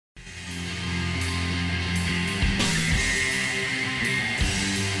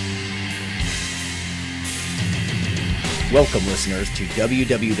Welcome, listeners, to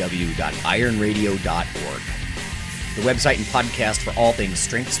www.ironradio.org, the website and podcast for all things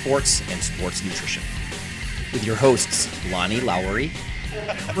strength sports and sports nutrition. With your hosts, Lonnie Lowery.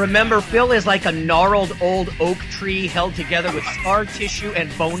 Remember, Phil is like a gnarled old oak tree held together with scar tissue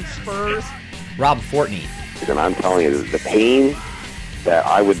and bone spurs. Rob Fortney. And I'm telling you, the pain that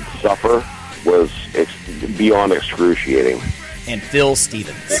I would suffer was beyond excruciating. And Phil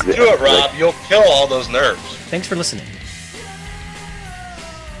Stevens. Just do it, Rob. You'll kill all those nerves. Thanks for listening.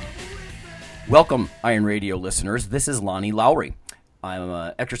 Welcome, Iron Radio listeners. This is Lonnie Lowery. I'm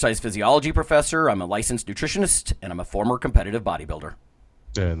an exercise physiology professor, I'm a licensed nutritionist, and I'm a former competitive bodybuilder.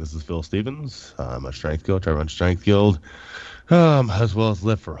 And this is Phil Stevens. I'm a strength coach. I run Strength Guild, as well as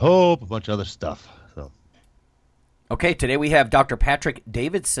Lift for Hope, a bunch of other stuff. Okay, today we have Dr. Patrick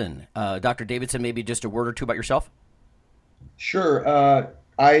Davidson. Dr. Davidson, maybe just a word or two about yourself? Sure.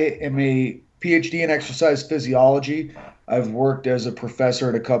 I am a PhD in exercise physiology. I've worked as a professor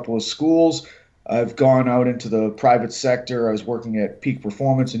at a couple of schools. I've gone out into the private sector. I was working at Peak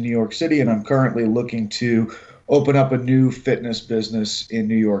Performance in New York City, and I'm currently looking to open up a new fitness business in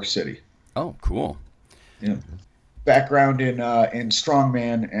New York City. Oh, cool. Yeah. Background in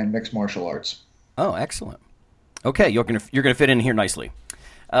strongman and mixed martial arts. Oh, excellent. Okay, you're gonna fit in here nicely.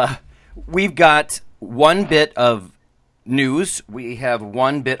 We've got one bit of news. We have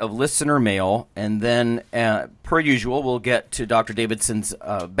one bit of listener mail, and then, per usual, we'll get to Dr. Davidson's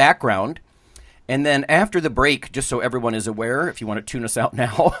background. And then after the break, just so everyone is aware, if you want to tune us out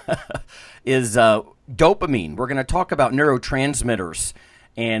now, is dopamine. We're going to talk about neurotransmitters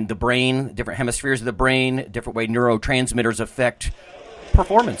and the brain, different hemispheres of the brain, different way neurotransmitters affect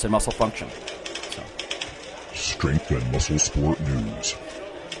performance and muscle function. Strength and muscle sport news.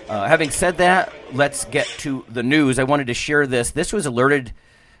 Having said that, let's get to the news. I wanted to share this. This was alerted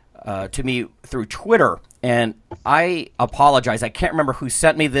to me through Twitter, and I apologize. I can't remember who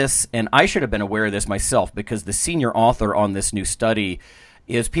sent me this, and I should have been aware of this myself because the senior author on this new study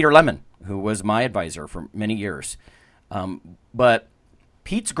is Peter Lemon, who was my advisor for many years. But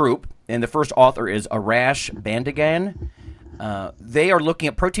Pete's group, and the first author is Arash Bandigan, they are looking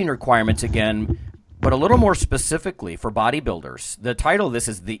at protein requirements again, but a little more specifically for bodybuilders. The title of this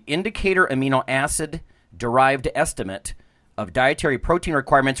is The Indicator Amino Acid Derived Estimate of Dietary Protein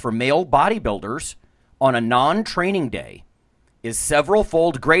Requirements for Male Bodybuilders on a Non-Training Day is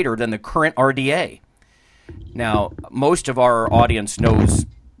several-fold greater than the current RDA. Now, most of our audience knows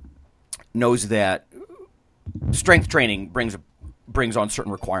that strength training brings on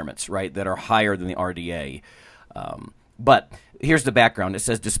certain requirements, right, that are higher than the RDA. But here's the background. It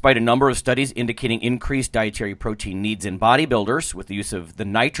says, despite a number of studies indicating increased dietary protein needs in bodybuilders with the use of the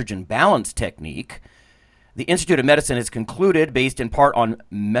nitrogen balance technique, the Institute of Medicine has concluded, based in part on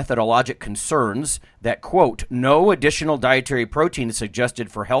methodologic concerns, that, quote, no additional dietary protein is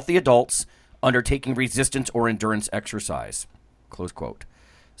suggested for healthy adults undertaking resistance or endurance exercise, close quote.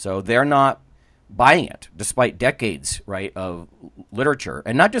 So they're not buying it, despite decades, right, of literature.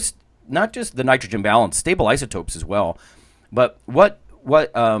 And not just the nitrogen balance, stable isotopes as well. But what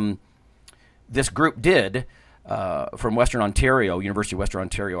this group did from Western Ontario, University of Western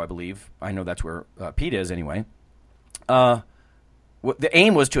Ontario, I believe. I know that's where Pete is anyway. The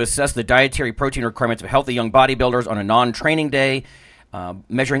aim was to assess the dietary protein requirements of healthy young bodybuilders on a non-training day,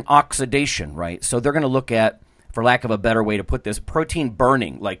 measuring oxidation, right? So they're going to look at, for lack of a better way to put this, protein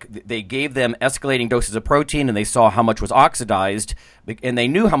burning. Like they gave them escalating doses of protein and they saw how much was oxidized, and they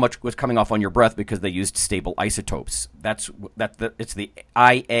knew how much was coming off on your breath because they used stable isotopes. It's the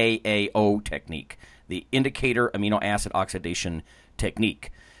IAAO technique, the Indicator Amino Acid Oxidation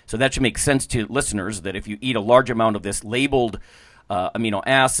Technique. So that should make sense to listeners that if you eat a large amount of this labeled amino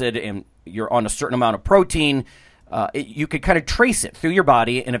acid and you're on a certain amount of protein, you could kind of trace it through your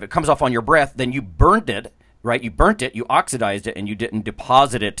body, and if it comes off on your breath, then you burned it. Right, you burnt it, you oxidized it, and you didn't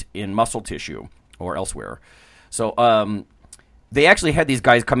deposit it in muscle tissue or elsewhere. So they actually had these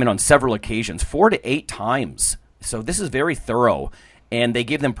guys come in on several occasions, 4 to 8 times. So this is very thorough. And they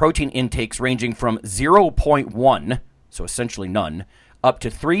gave them protein intakes ranging from 0.1, so essentially none, up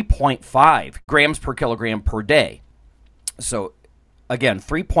to 3.5 grams per kilogram per day. So again,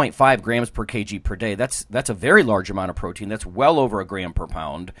 3.5 grams per kg per day. That's a very large amount of protein. That's well over a gram per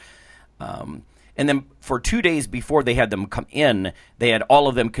pound. And then for 2 days before they had them come in, they had all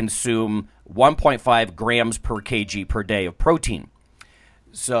of them consume 1.5 grams per kg per day of protein.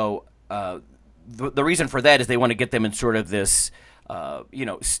 So the reason for that is they want to get them in sort of this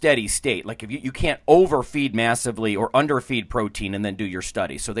steady state. Like if you can't overfeed massively or underfeed protein and then do your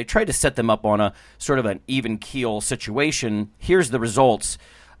study. So they tried to set them up on a sort of an even keel situation. Here's the results.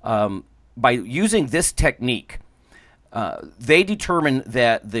 By using this technique, they determined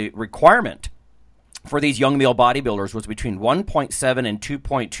that the requirement for these young male bodybuilders was between 1.7 and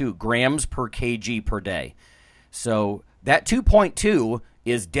 2.2 grams per kg per day. So that 2.2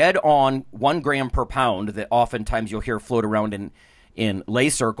 is dead on 1 gram per pound that oftentimes you'll hear float around in lay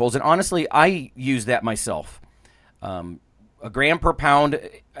circles. And honestly, I use that myself. A gram per pound,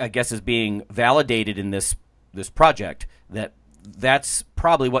 I guess, is being validated in this project that's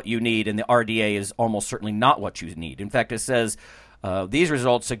probably what you need, and the RDA is almost certainly not what you need. In fact, it says these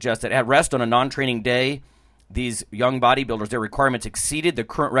results suggest that at rest on a non-training day, these young bodybuilders, their requirements exceeded the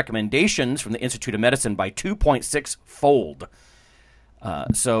current recommendations from the Institute of Medicine by 2.6-fold.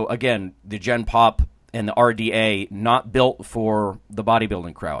 So again, the Gen Pop and the RDA not built for the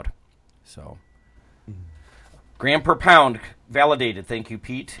bodybuilding crowd. So gram per pound validated. Thank you,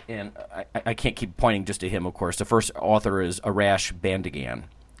 Pete. And I can't keep pointing just to him, of course. The first author is Arash Bandigan.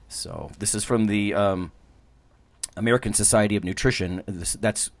 So this is from the American Society of Nutrition.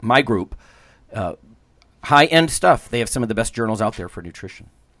 That's my group. High-end stuff. They have some of the best journals out there for nutrition.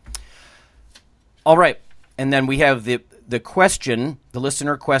 All right. And then we have the question. The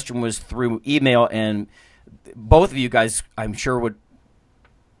listener question was through email, and both of you guys, I'm sure, would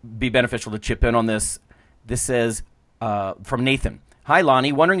be beneficial to chip in on this. This says, from Nathan. Hi,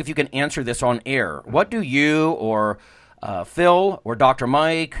 Lonnie. Wondering if you can answer this on air. What do you or Phil or Dr.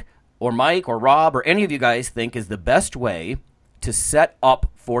 Mike or Rob or any of you guys think is the best way to set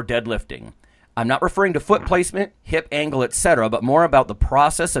up for deadlifting? I'm not referring to foot placement, hip angle, etc., but more about the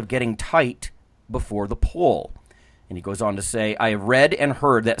process of getting tight before the pull. And he goes on to say, I have read and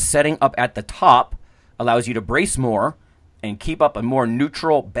heard that setting up at the top allows you to brace more and keep up a more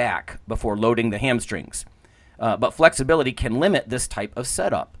neutral back before loading the hamstrings. But flexibility can limit this type of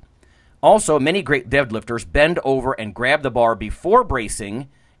setup. Also, many great deadlifters bend over and grab the bar before bracing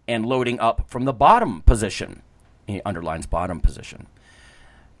and loading up from the bottom position. He underlines bottom position.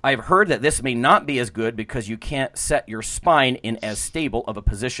 I've heard that this may not be as good because you can't set your spine in as stable of a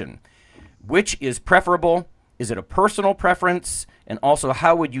position. Which is preferable? Is it a personal preference? And also,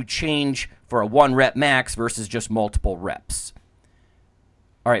 how would you change for a 1 rep max versus just multiple reps?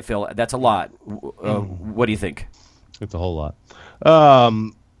 All right, Phil, that's a lot. What do you think? It's a whole lot.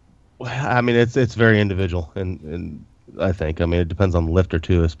 I mean, it's very individual, and I think. I mean, it depends on the lifter,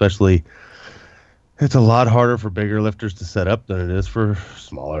 too, especially it's a lot harder for bigger lifters to set up than it is for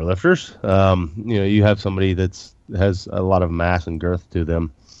smaller lifters. You have somebody that has a lot of mass and girth to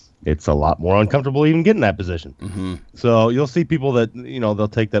them. It's a lot more uncomfortable even getting that position. Mm-hmm. So you'll see people that, they'll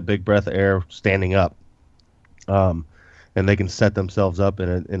take that big breath of air standing up. And they can set themselves up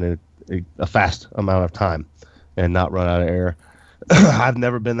in a fast amount of time and not run out of air. I've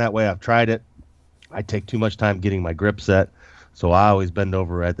never been that way. I've tried it. I take too much time getting my grip set, so I always bend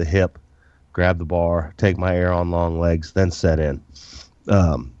over at the hip, grab the bar, take my air on long legs, then set in.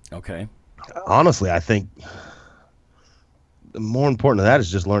 Okay. Honestly, I think more important than that is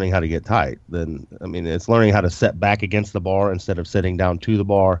just learning how to get tight. It's learning how to set back against the bar instead of sitting down to the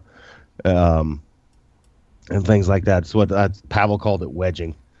bar. And things like that. So what Pavel called it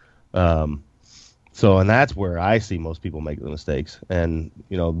wedging. And that's where I see most people make the mistakes. And,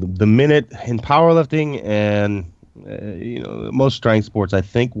 the minute in powerlifting and, most strength sports, I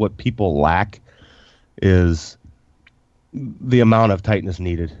think what people lack is the amount of tightness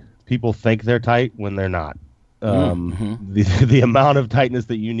needed. People think they're tight when they're not. The amount of tightness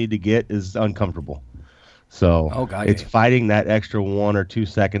that you need to get is uncomfortable. So it's fighting that extra 1 or 2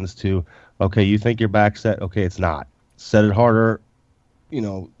 seconds to, okay, you think your back's set? Okay, it's not. Set it harder,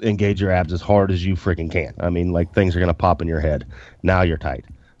 engage your abs as hard as you freaking can. I mean, like things are going to pop in your head. Now you're tight.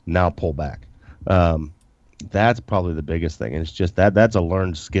 Now pull back. That's probably the biggest thing. And it's just that's a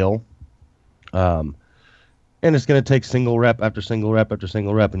learned skill. And it's going to take single rep after single rep after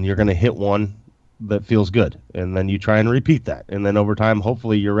single rep, and you're going to hit one that feels good. And then you try and repeat that. And then over time,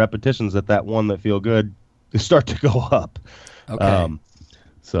 hopefully your repetitions at that one that feel good start to go up. Okay.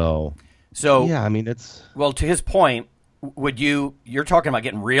 So yeah, I mean, it's... Well, to his point, you're talking about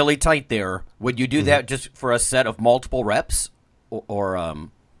getting really tight there. Would you do that just for a set of multiple reps? Well,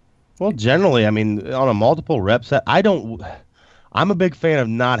 generally, I mean, on a multiple rep set, I'm a big fan of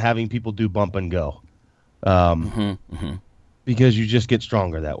not having people do bump and go. Because you just get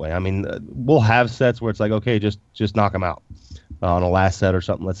stronger that way. I mean, we'll have sets where it's like, okay, just knock them out on a last set or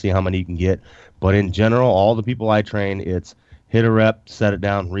something. Let's see how many you can get. But in general, all the people I train, it's hit a rep, set it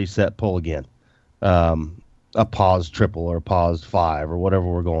down, reset, pull again. A paused triple or a paused 5 or whatever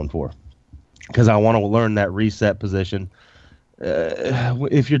we're going for. Because I want to learn that reset position.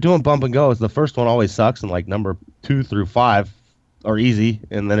 If you're doing bump and goes, the first one always sucks, and like number 2 through 5 are easy,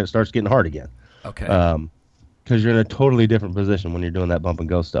 and then it starts getting hard again. Okay. Because because you're in a totally different position when you're doing that bump and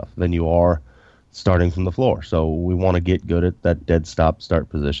go stuff than you are starting from the floor. So we want to get good at that dead stop start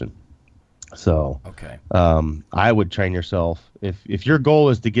position. So okay. I would train yourself. If your goal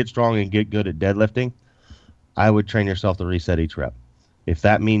is to get strong and get good at deadlifting, I would train yourself to reset each rep. If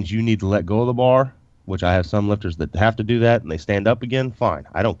that means you need to let go of the bar, which I have some lifters that have to do that and they stand up again, fine.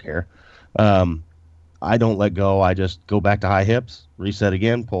 I don't care. I don't let go. I just go back to high hips, reset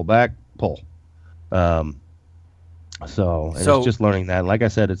again, pull back, pull. So it's just learning that. And like I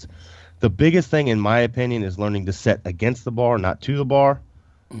said, it's the biggest thing in my opinion is learning to set against the bar, not to the bar.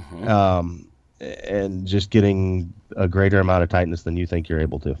 Mm-hmm. And just getting a greater amount of tightness than you think you're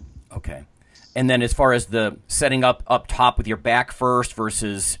able to. Okay. And then as far as the setting up top with your back first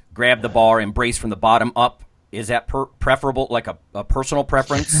versus grab the bar and brace from the bottom up, is that preferable, like a personal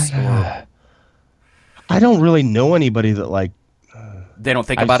preference? Or? I don't really know anybody that they don't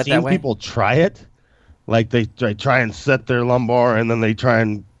think about it that way? I've seen people try it. Like they try and set their lumbar and then they try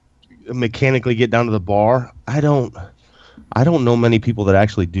and mechanically get down to the bar. I don't know many people that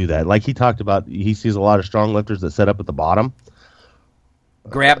actually do that. Like he talked about, he sees a lot of strong lifters that set up at the bottom.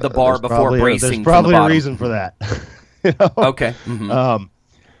 Grab the bar before bracing. There's probably from the a reason for that. You know? Okay. Mm-hmm.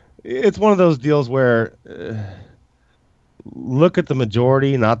 It's one of those deals where look at the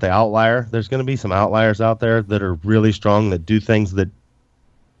majority, not the outlier. There's going to be some outliers out there that are really strong that do things that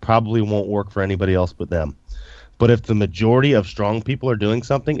probably won't work for anybody else but them. But if the majority of strong people are doing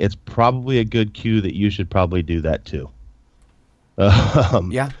something, it's probably a good cue that you should probably do that too.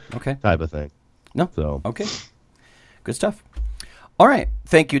 Yeah. Okay. Type of thing. No. So. Okay. Good stuff. All right.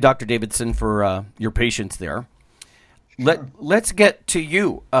 Thank you, Dr. Davidson, for your patience there. Sure. Let's get to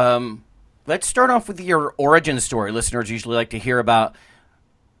you. Let's start off with your origin story. Listeners usually like to hear about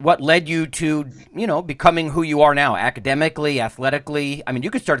what led you to, becoming who you are now, academically, athletically. I mean,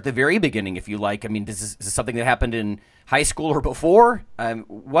 you could start at the very beginning if you like. I mean, is this something that happened in high school or before?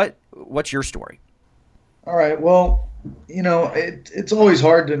 What's your story? All right. Well, it's always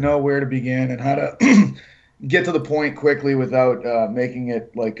hard to know where to begin and how to get to the point quickly without making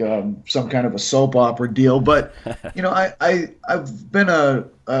it like some kind of a soap opera deal. But, I've been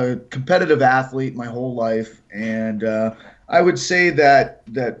a competitive athlete my whole life. And I would say that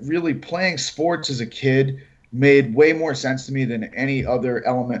really playing sports as a kid made way more sense to me than any other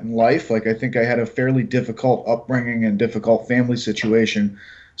element in life. Like, I think I had a fairly difficult upbringing and difficult family situation.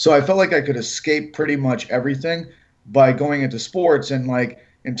 So I felt like I could escape pretty much everything by going into sports. And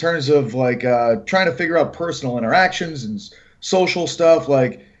in terms of trying to figure out personal interactions and social stuff,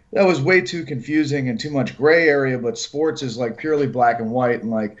 that was way too confusing and too much gray area. But sports is purely black and white,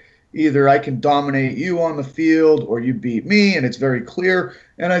 and either I can dominate you on the field or you beat me, and it's very clear.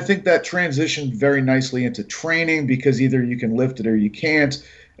 And I think that transitioned very nicely into training, because either you can lift it or you can't,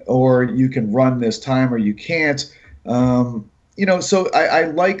 or you can run this time or you can't. So I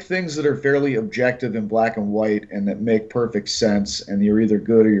like things that are fairly objective in black and white and that make perfect sense, and you're either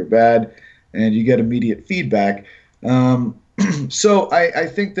good or you're bad, and you get immediate feedback. So I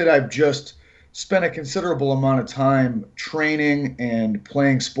think that I've just spent a considerable amount of time training and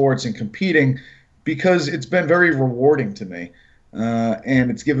playing sports and competing because it's been very rewarding to me. And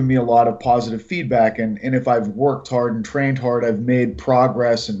it's given me a lot of positive feedback. And if I've worked hard and trained hard, I've made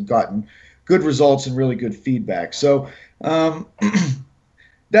progress and gotten good results and really good feedback. So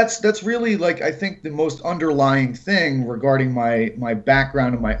that's really I think the most underlying thing regarding my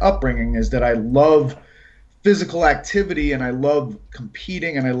background and my upbringing is that I love physical activity and I love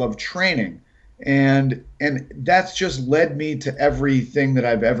competing and I love training. And that's just led me to everything that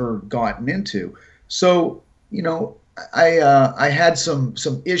I've ever gotten into. So, I had some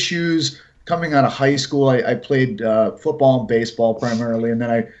issues coming out of high school. I played football and baseball primarily, and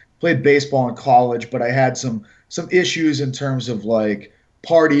then I played baseball in college, but I had some issues in terms of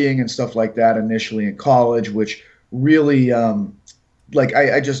partying and stuff like that initially in college, which really I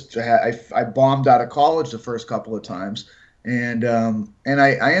bombed out of college the first couple of times. And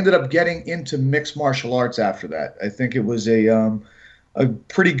I ended up getting into mixed martial arts after that. I think it was a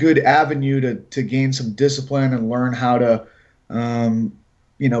pretty good avenue to gain some discipline and learn how to,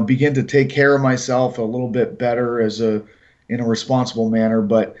 begin to take care of myself a little bit better in a responsible manner.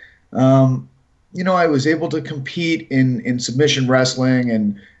 But, I was able to compete in submission wrestling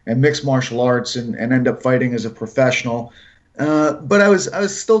and mixed martial arts and end up fighting as a professional. But I was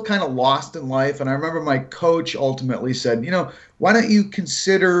still kind of lost in life, and I remember my coach ultimately said, why don't you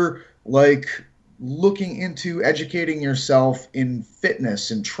consider looking into educating yourself in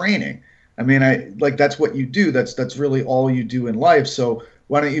fitness and training? I mean, that's what you do. That's really all you do in life. So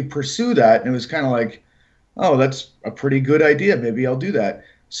why don't you pursue that? And it was kind of oh, that's a pretty good idea. Maybe I'll do that.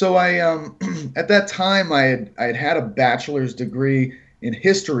 So I at that time I had a bachelor's degree in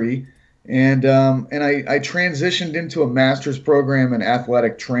history, and I transitioned into a master's program in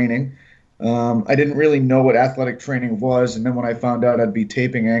athletic training. I didn't really know what athletic training was, and then when I found out I'd be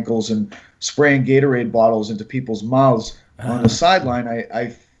taping ankles and spraying Gatorade bottles into people's mouths on the sideline,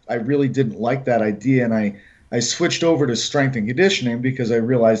 I really didn't like that idea, and I switched over to strength and conditioning because I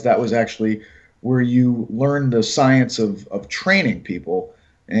realized that was actually where you learn the science of training people.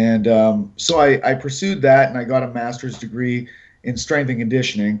 And so I pursued that, and I got a master's degree in strength and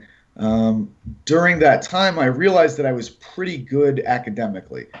conditioning. During that time, I realized that I was pretty good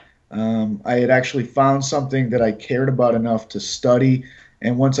academically. I had actually found something that I cared about enough to study,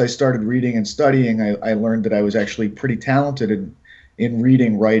 and once I started reading and studying, I learned that I was actually pretty talented in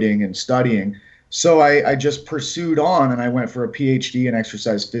reading, writing, and studying. So I just pursued on, and I went for a PhD in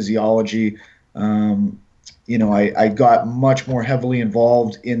exercise physiology. I got much more heavily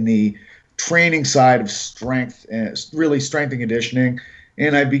involved in the training side of strength, and really strength and conditioning,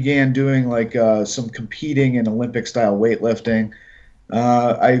 and I began doing some competing in Olympic-style weightlifting.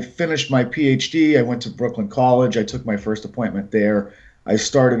 I finished my PhD. I went to Brooklyn College. I took my first appointment there. I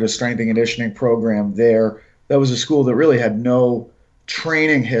started a strength and conditioning program there. That was a school that really had no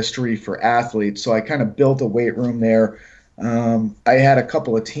training history for athletes, so I kind of built a weight room there. I had a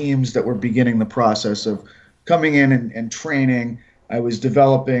couple of teams that were beginning the process of coming in and training. I was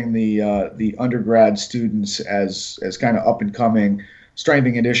developing the undergrad students as kind of up-and-coming strength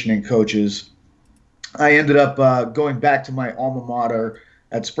and conditioning coaches. I ended up going back to my alma mater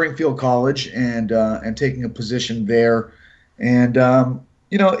at Springfield College and taking a position there. And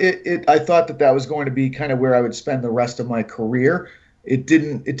I thought that was going to be kind of where I would spend the rest of my career. It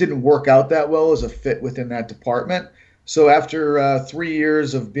didn't work out that well as a fit within that department. So after 3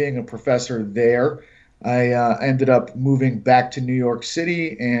 years of being a professor there, I ended up moving back to New York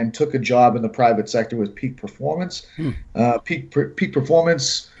City and took a job in the private sector with Peak Performance. Peak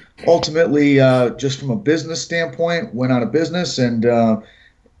Performance ultimately, just from a business standpoint, went out of business, and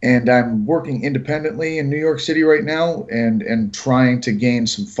I'm working independently in New York City right now and trying to gain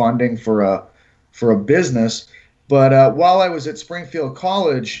some funding for a business. But while I was at Springfield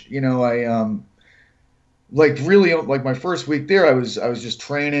College, I my first week there, I was just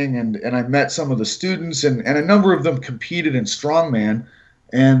training, and I met some of the students, and a number of them competed in strongman,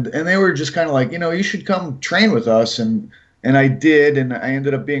 and they were just kind of like, you should come train with us, and I did, and I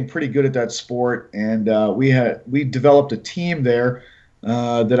ended up being pretty good at that sport, and we developed a team there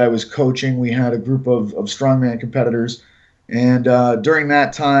that I was coaching. We had a group of strongman competitors, and during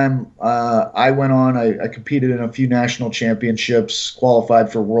that time, I went on. I competed in a few national championships,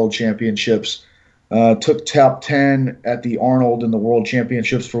 qualified for world championships. Took top 10 at the Arnold in the World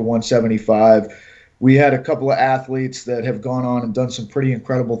Championships for 175. We had a couple of athletes that have gone on and done some pretty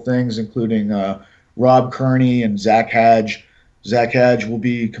incredible things, including Rob Kearney and Zach Hadge. Zach Hadge will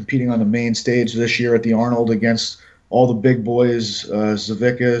be competing on the main stage this year at the Arnold against all the big boys,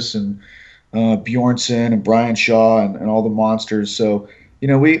 Zavickas and Bjornsson and Brian Shaw and all the monsters. So,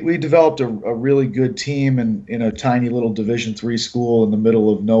 we developed a really good team in a tiny little Division III school in the middle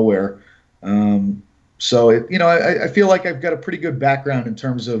of nowhere. I feel like I've got a pretty good background in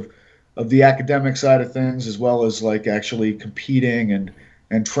terms of the academic side of things, as well as actually competing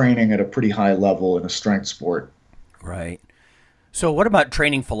and training at a pretty high level in a strength sport. Right. So what about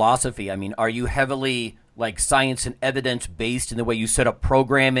training philosophy? I mean, are you heavily science and evidence based in the way you set up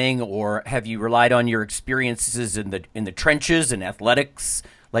programming, or have you relied on your experiences in the trenches and athletics?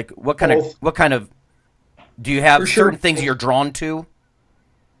 What kind of do you have certain things you're drawn to?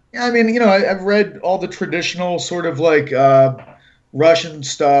 Yeah, I mean, I've read all the traditional sort of Russian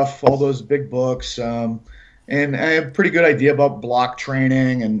stuff, all those big books, and I have a pretty good idea about block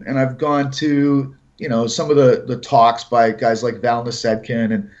training, and I've gone to, some of the talks by guys like Val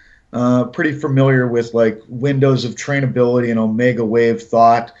Nasedkin, and pretty familiar with windows of trainability and omega wave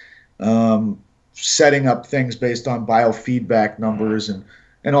thought, setting up things based on biofeedback numbers and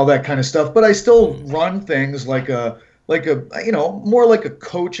all that kind of stuff. But I still run things more like a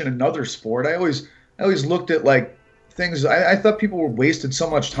coach in another sport. I always looked at things. I thought people were wasted so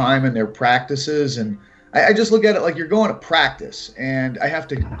much time in their practices, and I just look at it like you're going to practice, and I have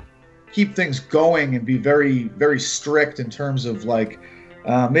to keep things going and be very, very strict in terms of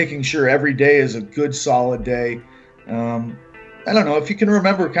making sure every day is a good, solid day. I don't know if you can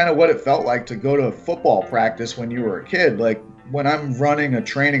remember kind of what it felt like to go to football practice when you were a kid. When I'm running a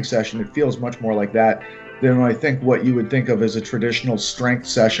training session, it feels much more like that than I think what you would think of as a traditional strength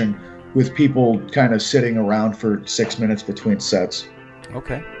session with people kind of sitting around for 6 minutes between sets.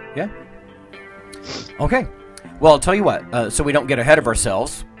 Okay. Yeah. Okay. Well, I'll tell you what, so we don't get ahead of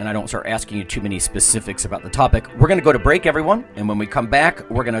ourselves and I don't start asking you too many specifics about the topic, we're going to go to break, everyone. And when we come back,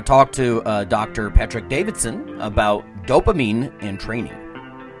 we're going to talk to Dr. Patrick Davidson about dopamine and training.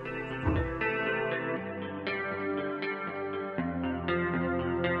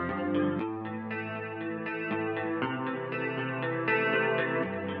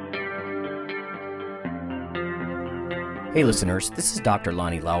 Hey, listeners, this is Dr.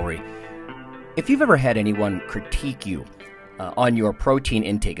 Lonnie Lowry. If you've ever had anyone critique you on your protein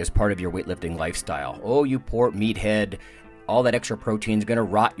intake as part of your weightlifting lifestyle, oh, you poor meathead, all that extra protein is going to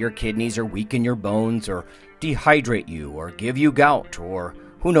rot your kidneys or weaken your bones or dehydrate you or give you gout or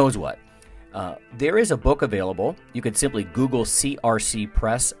who knows what. There is a book available. You could simply Google CRC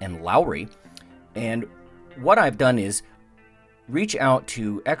Press and Lowry. And what I've done is reach out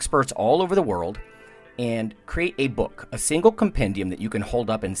to experts all over the world and create a book, a single compendium that you can hold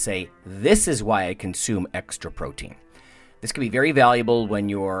up and say, this is why I consume extra protein. This can be very valuable when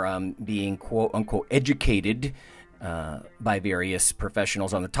you're being quote-unquote educated by various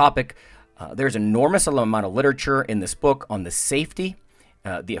professionals on the topic. There's an enormous amount of literature in this book on the safety,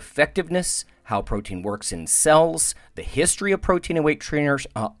 the effectiveness, how protein works in cells, the history of protein and weight trainers,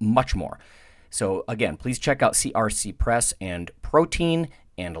 much more. So again, please check out CRC Press and Protein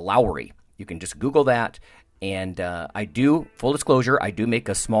and Lowry. You can just Google that, and I do, full disclosure, I do make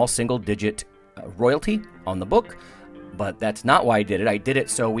a small single-digit royalty on the book, but that's not why I did it. I did it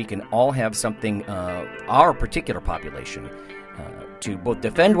so we can all have something, our particular population, to both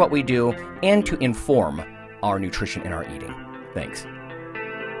defend what we do and to inform our nutrition and our eating. Thanks.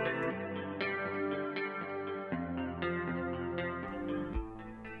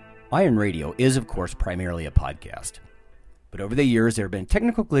 Iron Radio is, of course, primarily a podcast. But over the years, there have been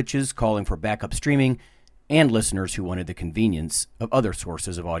technical glitches calling for backup streaming and listeners who wanted the convenience of other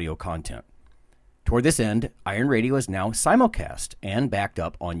sources of audio content. Toward this end, Iron Radio is now simulcast and backed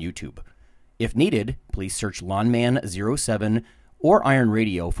up on YouTube. If needed, please search Lawnman07 or Iron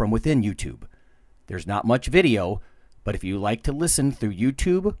Radio from within YouTube. There's not much video, but if you like to listen through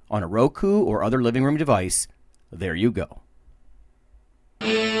YouTube on a Roku or other living room device, there you go.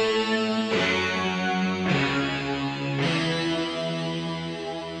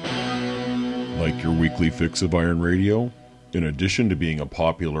 Like your weekly fix of Iron Radio? In addition to being a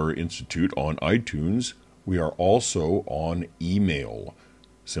popular institute on iTunes, we are also on email.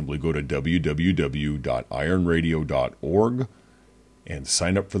 Simply go to www.ironradio.org and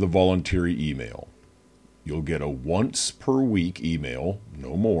sign up for the voluntary email. You'll get a once per week email,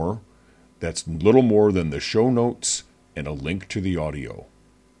 no more, that's little more than the show notes and a link to the audio.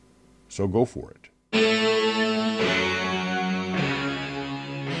 So go for it.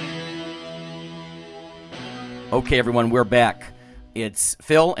 Okay, everyone, we're back. It's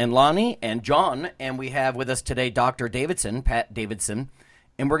Phil and Lonnie and John, and we have with us today Dr. Davidson, Pat Davidson,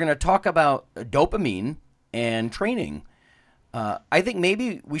 and we're going to talk about dopamine and training. I think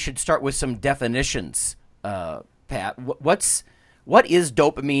maybe we should start with some definitions, Pat. What is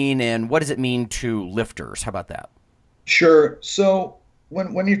dopamine, and what does it mean to lifters? How about that? Sure. So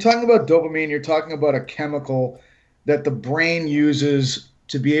when you're talking about dopamine, you're talking about a chemical that the brain uses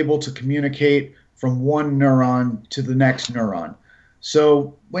to be able to communicate from one neuron to the next neuron.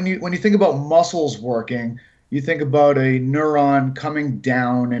 So when you think about muscles working, you think about a neuron coming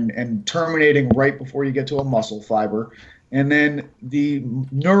down and terminating right before you get to a muscle fiber. And then the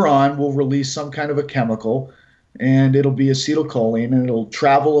neuron will release some kind of a chemical, and it'll be acetylcholine, and it'll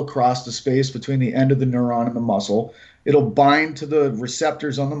travel across the space between the end of the neuron and the muscle. It'll bind to the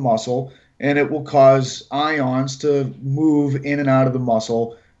receptors on the muscle, and it will cause ions to move in and out of the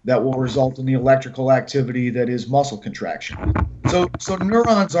muscle that will result in the electrical activity that is muscle contraction. So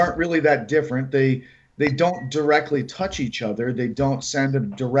neurons aren't really that different. They don't directly touch each other. They don't send a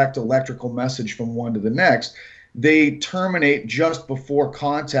direct electrical message from one to the next. They terminate just before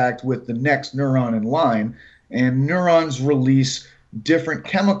contact with the next neuron in line, and neurons release different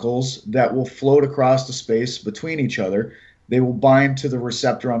chemicals that will float across the space between each other. They will bind to the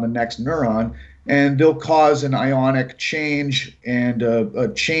receptor on the next neuron, and they'll cause an ionic change and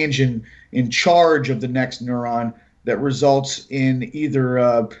a change in charge of the next neuron that results in either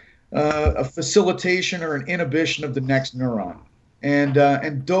a facilitation or an inhibition of the next neuron. And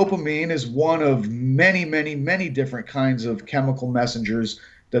dopamine is one of many, many, many different kinds of chemical messengers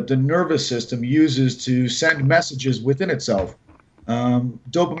that the nervous system uses to send messages within itself.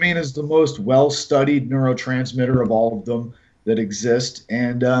 Dopamine is the most well-studied neurotransmitter of all of them that exist,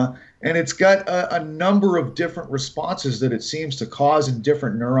 and it's got a number of different responses that it seems to cause in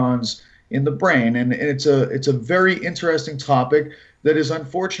different neurons in the brain. And it's a very interesting topic that is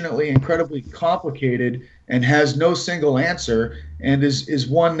unfortunately incredibly complicated and has no single answer, and is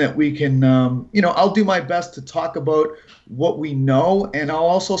one that we can, I'll do my best to talk about what we know, and I'll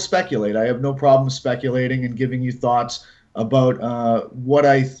also speculate. I have no problem speculating and giving you thoughts about what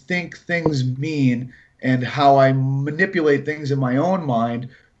I think things mean and how I manipulate things in my own mind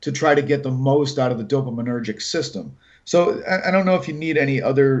to try to get the most out of the dopaminergic system. So I don't know if you need any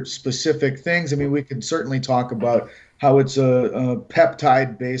other specific things. I mean, we can certainly talk about how it's a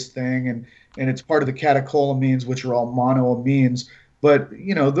peptide-based thing, and it's part of the catecholamines, which are all monoamines. But,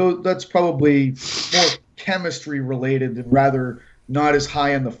 that's probably more chemistry-related and rather not as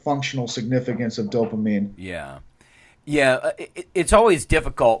high in the functional significance of dopamine. Yeah. Yeah, it's always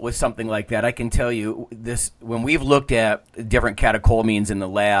difficult with something like that. I can tell you this, when we've looked at different catecholamines in the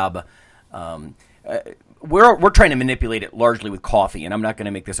lab, we're trying to manipulate it largely with coffee, and I'm not going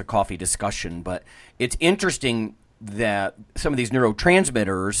to make this a coffee discussion, but it's interesting that some of these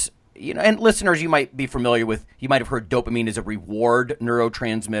neurotransmitters, and listeners, you might be familiar with, you might have heard dopamine is a reward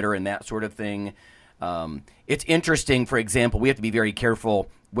neurotransmitter and that sort of thing. It's interesting, for example, we have to be very careful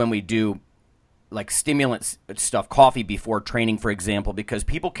when we do like stimulant stuff, coffee before training, for example, because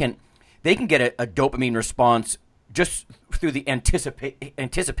people can get a dopamine response just through the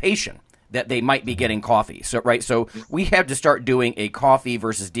anticipation that they might be getting coffee. So we have to start doing a coffee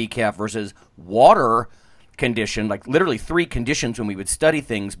versus decaf versus water condition, like literally 3 conditions when we would study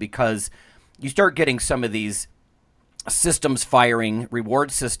things, because you start getting some of these systems firing, reward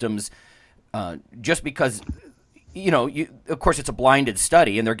systems, just because. Of course, it's a blinded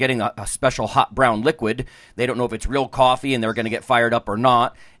study, and they're getting a special hot brown liquid. They don't know if it's real coffee, and they're going to get fired up or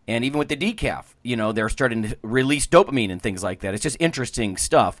not. And even with the decaf, they're starting to release dopamine and things like that. It's just interesting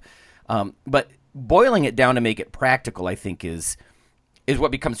stuff. But boiling it down to make it practical, I think, is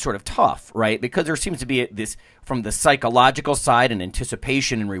what becomes sort of tough, right? Because there seems to be this, from the psychological side and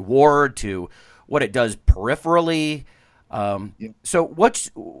anticipation and reward to what it does peripherally. So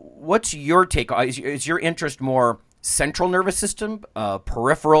what's your take? Is your interest more central nervous system,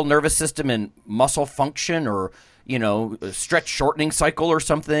 peripheral nervous system, and muscle function, or a stretch shortening cycle or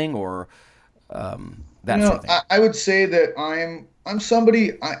something, or that sort of thing? I would say that I'm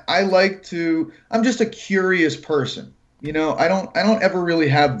somebody, I'm just a curious person. I don't ever really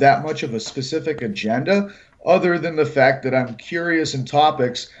have that much of a specific agenda, other than the fact that I'm curious in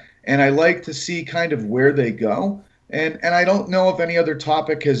topics, and I like to see kind of where they go. And I don't know if any other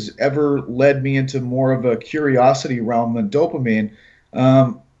topic has ever led me into more of a curiosity realm than dopamine.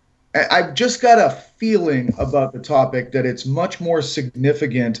 I've just got a feeling about the topic that it's much more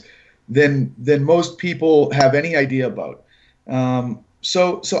significant than most people have any idea about.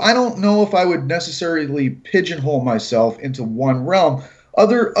 So I don't know if I would necessarily pigeonhole myself into one realm,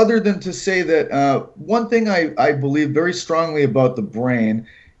 other than to say that one thing I believe very strongly about the brain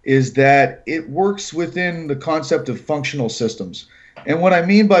is that it works within the concept of functional systems. And what I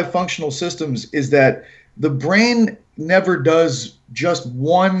mean by functional systems is that the brain never does just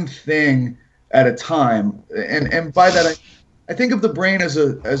one thing at a time. And by that, I think of the brain as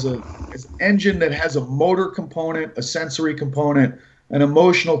an engine that has a motor component, a sensory component, an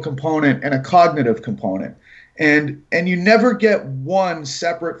emotional component, and a cognitive component. And you never get one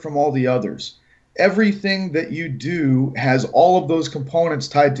separate from all the others. Everything that you do has all of those components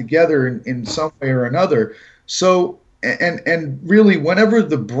tied together in some way or another. So, and really, whenever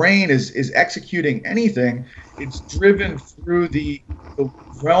the brain is executing anything, it's driven through the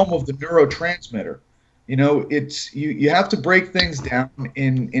realm of the neurotransmitter. It's you have to break things down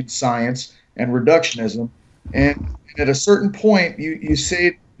in science and reductionism, and at a certain point, you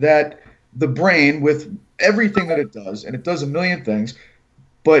say that the brain, with everything that it does, and it does a million things,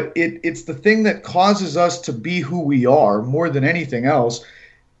 but it's the thing that causes us to be who we are more than anything else.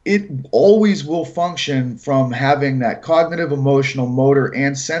 It always will function from having that cognitive, emotional, motor,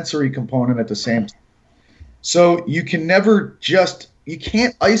 and sensory component at the same time. So you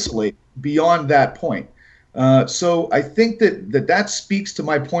can't isolate beyond that point. So I think that speaks to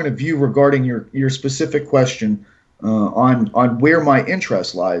my point of view regarding your specific question on where my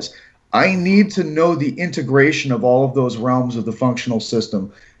interest lies. I need to know the integration of all of those realms of the functional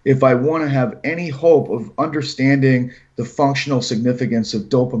system if I want to have any hope of understanding the functional significance of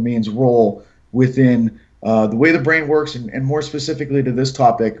dopamine's role within the way the brain works, and more specifically to this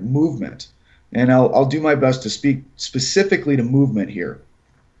topic, movement. And I'll do my best to speak specifically to movement here.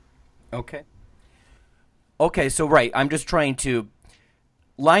 Okay, so right, I'm just trying to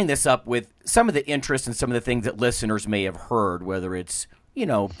line this up with some of the interests and some of the things that listeners may have heard, whether it's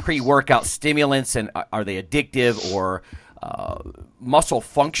pre-workout stimulants and are they addictive, or muscle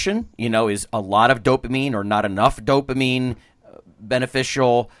function, is a lot of dopamine or not enough dopamine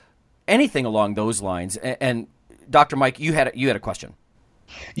beneficial? Anything along those lines. And Dr. Mike, you had a question.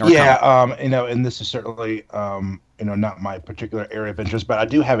 Yeah, and this is certainly, not my particular area of interest, but I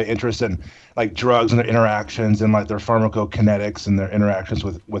do have an interest in like drugs and their interactions and like their pharmacokinetics and their interactions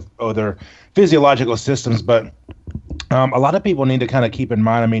with other physiological systems. But a lot of people need to kind of keep in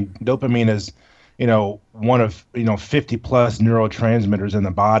mind, dopamine is, one of, 50 plus neurotransmitters in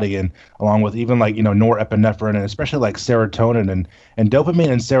the body, and along with even like, norepinephrine and especially like serotonin, and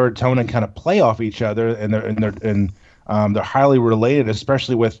dopamine and serotonin kind of play off each other, and they're highly related,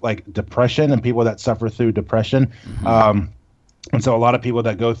 especially with like depression and people that suffer through depression. And so a lot of people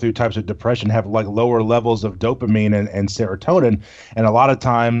that go through types of depression have like lower levels of dopamine and serotonin. And a lot of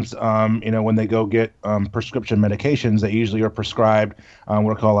times, when they go get prescription medications, they usually are prescribed what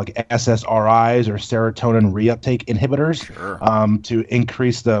are called like SSRIs or serotonin reuptake inhibitors to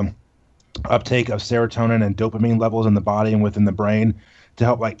increase the uptake of serotonin and dopamine levels in the body and within the brain to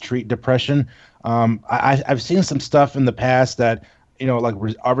help like treat depression. I've seen some stuff in the past that,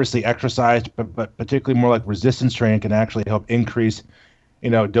 obviously exercise, but particularly more like resistance training can actually help increase,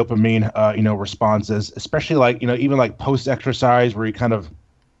 dopamine, responses, especially like, even like post-exercise where you kind of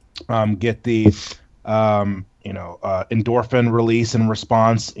get the, endorphin release and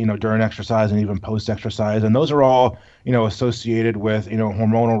response, during exercise and even post-exercise. And those are all, associated with,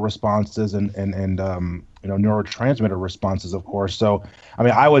 hormonal responses and neurotransmitter responses, of course. So,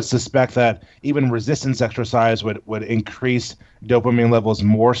 I would suspect that even resistance exercise would increase dopamine levels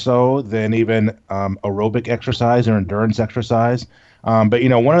more so than even aerobic exercise or endurance exercise. But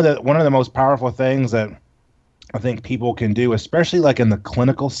one of the most powerful things that I think people can do, especially like in the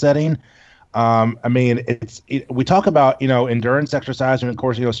clinical setting, we talk about endurance exercise and of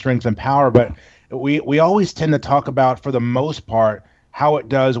course strength and power, but we always tend to talk about, for the most part, how it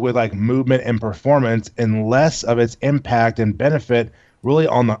does with like movement and performance, and less of its impact and benefit really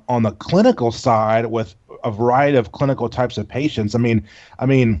on the clinical side with a variety of clinical types of patients.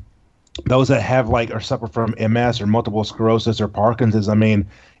 Those that have like or suffer from MS or multiple sclerosis or Parkinson's.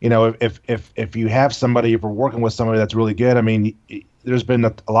 If you have somebody, if we're working with somebody that's really good, there's been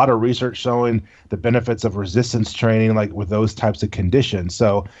a lot of research showing the benefits of resistance training, like with those types of conditions.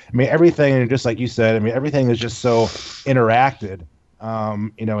 So, everything, just like you said, everything is just so interacted,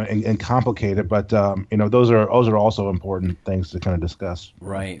 and complicated. But, those are also important things to kind of discuss.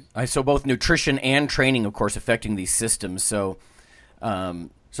 Right. So both nutrition and training, of course, affecting these systems. So,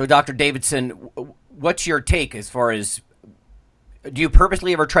 Dr. Davidson, what's your take as far as, do you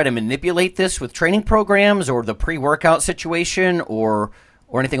purposely ever try to manipulate this with training programs or the pre-workout situation or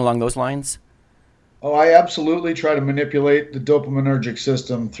anything along those lines? Oh, I absolutely try to manipulate the dopaminergic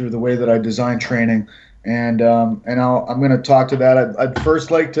system through the way that I design training. And I'm going to talk to that. I'd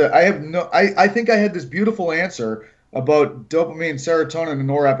first like to, I think I had this beautiful answer about dopamine, serotonin, and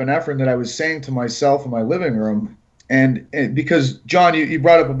norepinephrine that I was saying to myself in my living room. And because, John, you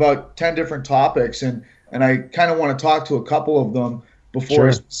brought up about 10 different topics, and I kind of want to talk to a couple of them before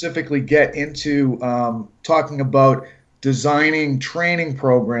I specifically get into talking about designing training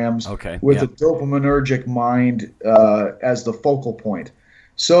programs with a dopaminergic mind as the focal point.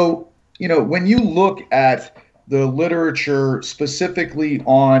 So, when you look at the literature specifically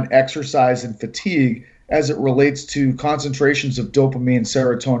on exercise and fatigue as it relates to concentrations of dopamine,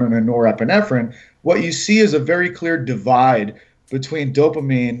 serotonin, and norepinephrine, what you see is a very clear divide between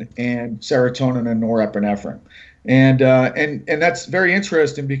dopamine and serotonin and norepinephrine. And that's very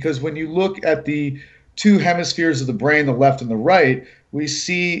interesting, because when you look at the two hemispheres of the brain, the left and the right, we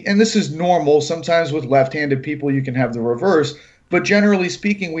see, and this is normal, sometimes with left-handed people you can have the reverse, but generally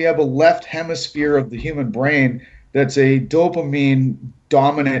speaking, we have a left hemisphere of the human brain that's a dopamine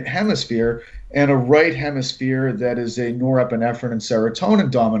dominant hemisphere, and a right hemisphere that is a norepinephrine and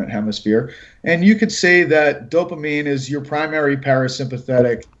serotonin dominant hemisphere. And you could say that dopamine is your primary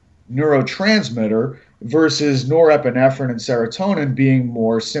parasympathetic neurotransmitter versus norepinephrine and serotonin being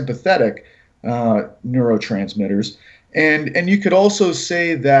more sympathetic neurotransmitters. And you could also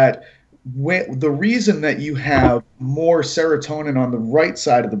say that the reason that you have more serotonin on the right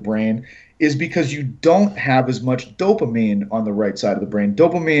side of the brain is because you don't have as much dopamine on the right side of the brain.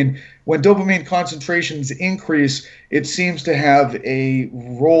 When dopamine concentrations increase, it seems to have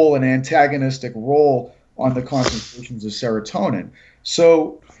an antagonistic role on the concentrations of serotonin.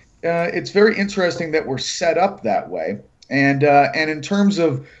 So it's very interesting that we're set up that way. And in terms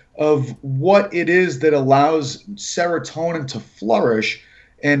of what it is that allows serotonin to flourish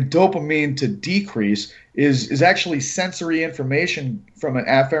and dopamine to decrease is actually sensory information from an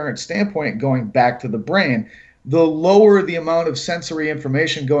afferent standpoint going back to the brain. the lower the amount of sensory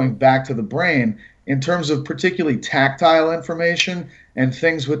information going back to the brain in terms of particularly tactile information and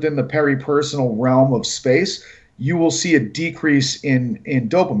things within the peripersonal realm of space, you will see a decrease in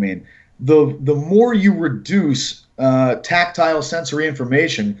dopamine. The more you reduce tactile sensory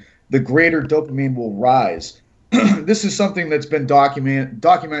information, the greater dopamine will rise. This is something that's been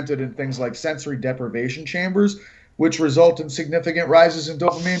documented in things like sensory deprivation chambers, which result in significant rises in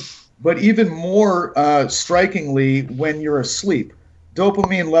dopamine. But even more strikingly, when you're asleep,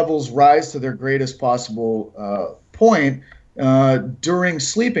 dopamine levels rise to their greatest possible point during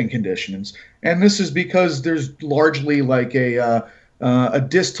sleeping conditions. And this is because there's largely like a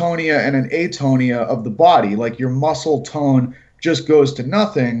dystonia and an atonia of the body. Like your muscle tone just goes to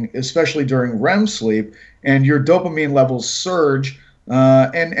nothing, especially during REM sleep, and your dopamine levels surge.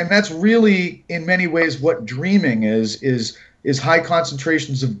 And that's really, in many ways, what dreaming is high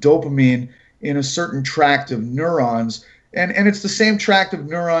concentrations of dopamine in a certain tract of neurons. And it's the same tract of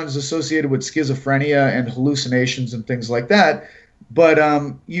neurons associated with schizophrenia and hallucinations and things like that. But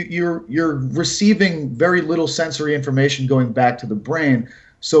you're receiving very little sensory information going back to the brain,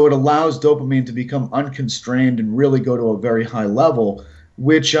 so it allows dopamine to become unconstrained and really go to a very high level,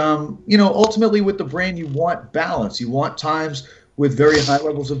 which, ultimately with the brain, you want balance. You want times with very high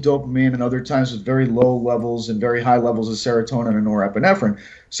levels of dopamine and other times with very low levels and very high levels of serotonin and norepinephrine.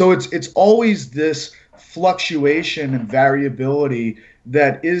 So it's always this fluctuation and variability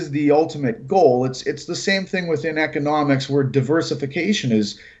that is the ultimate goal. It's the same thing within economics, where diversification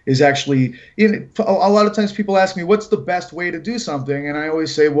is actually a lot of times people ask me, what's the best way to do something? And I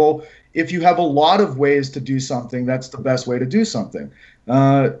always say, well, if you have a lot of ways to do something, that's the best way to do something.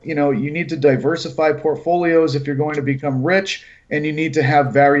 You need to diversify portfolios if you're going to become rich, and you need to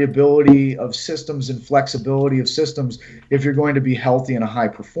have variability of systems and flexibility of systems if you're going to be healthy and a high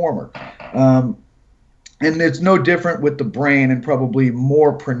performer. And it's no different with the brain, and probably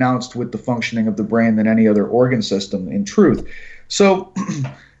more pronounced with the functioning of the brain than any other organ system, in truth. So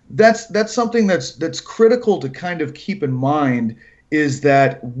that's something that's critical to kind of keep in mind, is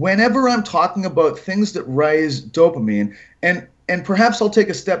that whenever I'm talking about things that raise dopamine, and perhaps I'll take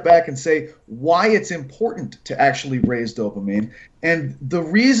a step back and say why it's important to actually raise dopamine. And the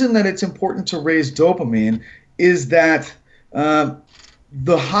reason that it's important to raise dopamine is that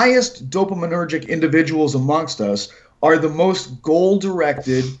the highest dopaminergic individuals amongst us are the most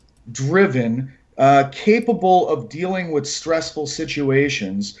goal-directed, driven, capable of dealing with stressful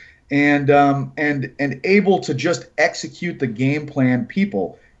situations, and able to just execute the game plan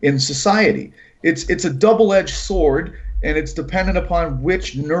people in society. It's a double-edged sword, and it's dependent upon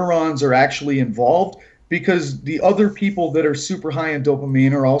which neurons are actually involved, because the other people that are super high in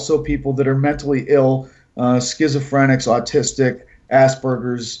dopamine are also people that are mentally ill, schizophrenics, autistic,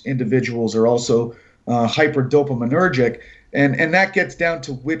 Asperger's individuals are also hyperdopaminergic, and that gets down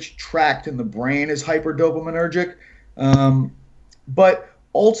to which tract in the brain is hyperdopaminergic. But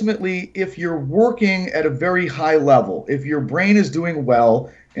ultimately, if you're working at a very high level, if your brain is doing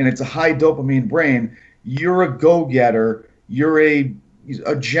well and it's a high dopamine brain, you're a go-getter, you're a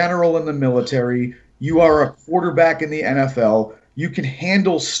general in the military, you are a quarterback in the NFL, you can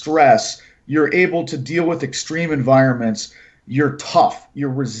handle stress, you're able to deal with extreme environments, you're tough,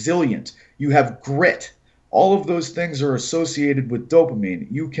 you're resilient, you have grit. All of those things are associated with dopamine.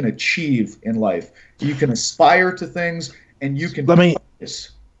 You can achieve in life. You can aspire to things, and you can. Let me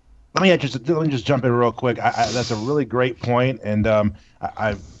just jump in real quick. That's a really great point, and of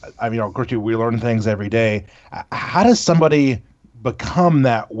course, we learn things every day. How does somebody become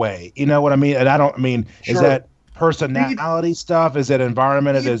that way? You know what I mean? And I don't mean Sure. Is that personality stuff? Is it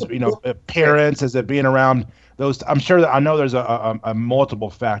environment? Is it parents? Is it being around those? I know there's a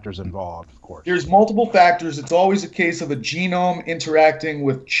multiple factors involved, of course. There's multiple factors. It's always a case of a genome interacting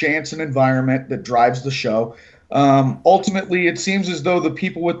with chance and environment that drives the show. Ultimately, it seems as though the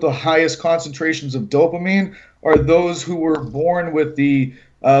people with the highest concentrations of dopamine are those who were born with the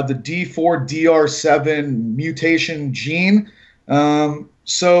D4-DR7 mutation gene.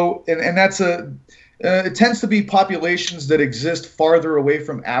 It tends to be populations that exist farther away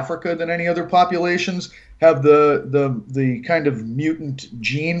from Africa than any other populations have the kind of mutant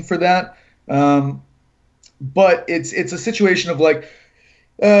gene for that. But it's a situation of like,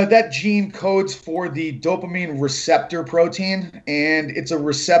 that gene codes for the dopamine receptor protein, and it's a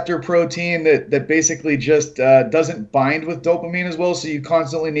receptor protein that basically just doesn't bind with dopamine as well, so you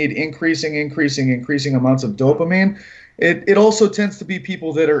constantly need increasing amounts of dopamine. It also tends to be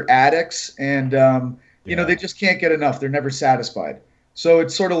people that are addicts, and they just can't get enough. They're never satisfied. So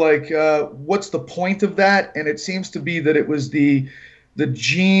it's sort of like, what's the point of that? And it seems to be that it was the the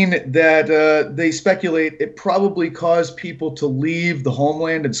gene that they speculate it probably caused people to leave the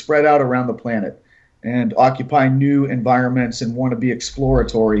homeland and spread out around the planet and occupy new environments and want to be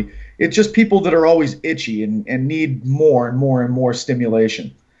exploratory. It's just people that are always itchy and need more and more and more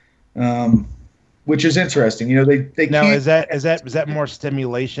stimulation, which is interesting. You know, they now can't. Is that more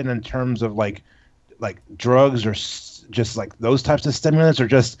stimulation in terms of like drugs or just like those types of stimulants, or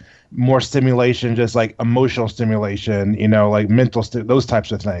just more stimulation, just like emotional stimulation, you know, like mental those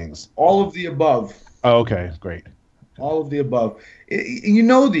types of things? All of the above. Oh, okay, great. All of the above. You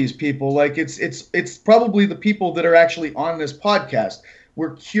know these people, like it's probably the people that are actually on this podcast.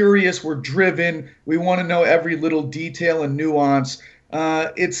 We're curious, we're driven, we want to know every little detail and nuance.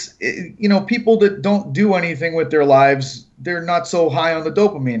 You know, people that don't do anything with their lives, they're not so high on the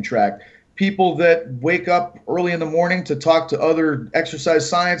dopamine track. People that wake up early in the morning to talk to other exercise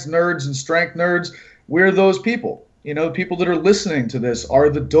science nerds and strength nerds, we're those people. You know, people that are listening to this are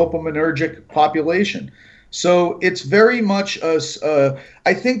the dopaminergic population. So it's very much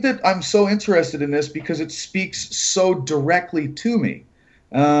I think that I'm so interested in this because it speaks so directly to me.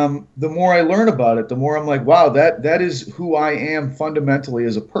 The more I learn about it, the more I'm like, wow, that is who I am fundamentally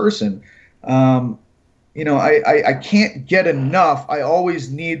as a person. You know, I can't get enough. I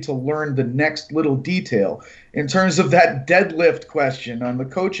always need to learn the next little detail. In terms of that deadlift question on the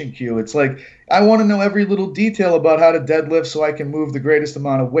coaching cue, it's like, I want to know every little detail about how to deadlift so I can move the greatest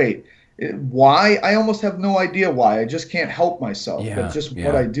amount of weight. Why? I almost have no idea why. I just can't help myself. Yeah, That's just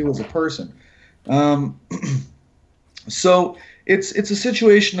what I do as a person. So it's a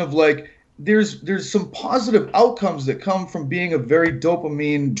situation of like, there's some positive outcomes that come from being a very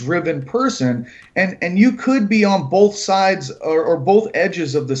dopamine driven person, and you could be on both sides or both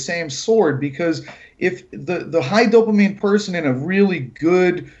edges of the same sword, because if the high dopamine person in a really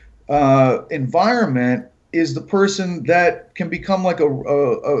good environment is the person that can become like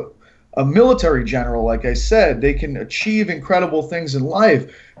a military general, like I said, they can achieve incredible things in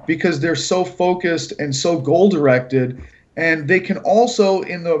life because they're so focused and so goal-directed. And they can also,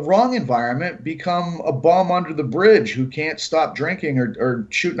 in the wrong environment, become a bum under the bridge who can't stop drinking or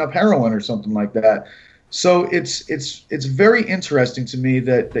shooting up heroin or something like that. So it's very interesting to me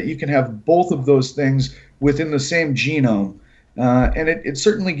that you can have both of those things within the same genome. And it's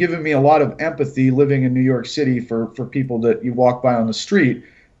certainly given me a lot of empathy living in New York City for people that you walk by on the street.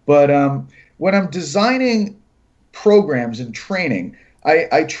 But when I'm designing programs and training,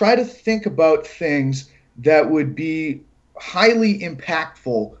 I try to think about things that would be highly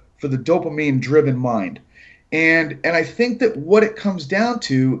impactful for the dopamine-driven mind. And I think that what it comes down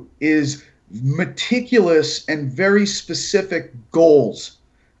to is meticulous and very specific goals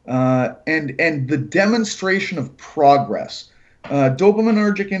and the demonstration of progress.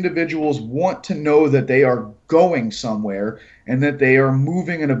 Dopaminergic individuals want to know that they are going somewhere and that they are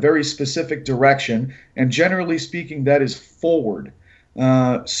moving in a very specific direction, and generally speaking, that is forward.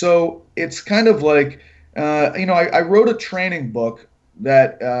 So it's kind of like, I wrote a training book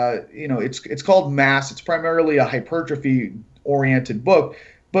that, it's called MASS. It's primarily a hypertrophy-oriented book.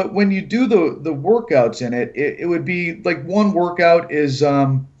 But when you do the workouts in it, it would be like one workout is,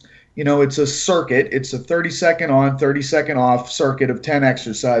 it's a circuit. It's a 30-second on, 30-second off circuit of 10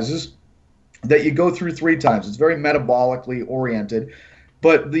 exercises that you go through 3 times. It's very metabolically oriented.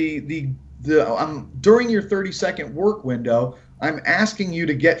 But during your 30-second work window, I'm asking you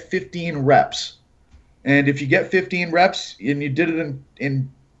to get 15 reps. And if you get 15 reps and you did it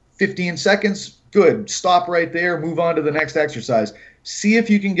in 15 seconds, good. Stop right there. Move on to the next exercise. See if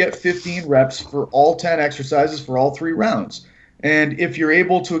you can get 15 reps for all 10 exercises for all 3 rounds. And if you're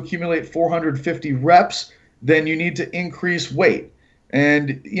able to accumulate 450 reps, then you need to increase weight.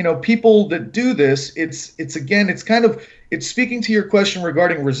 And, people that do this, it's speaking to your question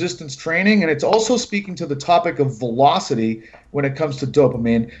regarding resistance training, and it's also speaking to the topic of velocity when it comes to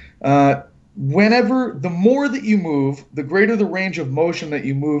dopamine. The more that you move, the greater the range of motion that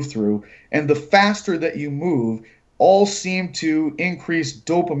you move through, and the faster that you move, all seem to increase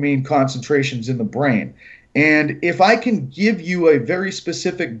dopamine concentrations in the brain. And if I can give you a very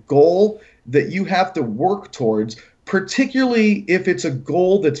specific goal that you have to work towards, particularly if it's a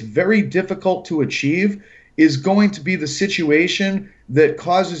goal that's very difficult to achieve, is going to be the situation that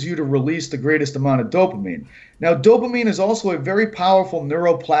causes you to release the greatest amount of dopamine. Now, dopamine is also a very powerful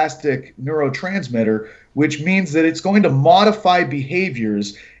neuroplastic neurotransmitter, which means that it's going to modify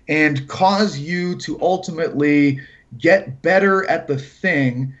behaviors and cause you to ultimately get better at the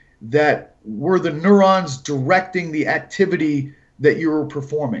thing that were the neurons directing the activity that you were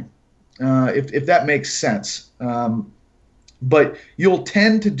performing, if that makes sense. But you'll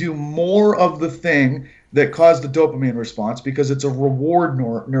tend to do more of the thing that cause the dopamine response because it's a reward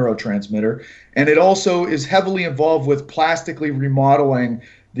neurotransmitter. And it also is heavily involved with plastically remodeling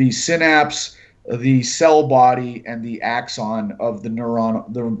the synapse, the cell body, and the axon of the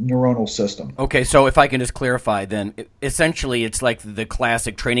neuronal system. Okay, so if I can just clarify, then essentially it's like the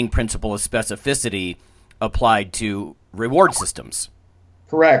classic training principle of specificity applied to reward systems.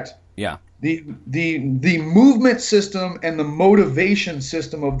 Correct. Yeah. The movement system and the motivation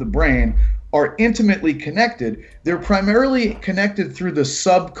system of the brain are intimately connected. They're primarily connected through the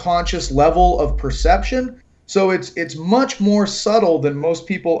subconscious level of perception. So it's much more subtle than most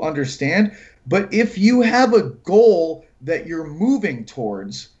people understand. But if you have a goal that you're moving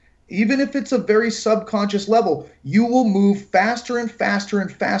towards, even if it's a very subconscious level, you will move faster and faster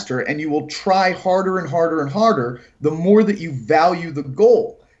and faster, and you will try harder and harder and harder the more that you value the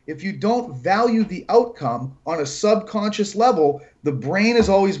goal. If you don't value the outcome on a subconscious level, the brain is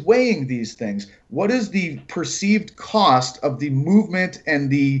always weighing these things. What is the perceived cost of the movement and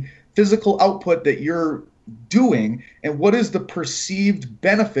the physical output that you're doing, and what is the perceived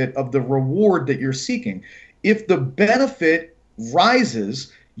benefit of the reward that you're seeking? If the benefit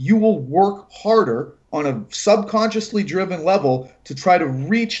rises, you will work harder on a subconsciously driven level to try to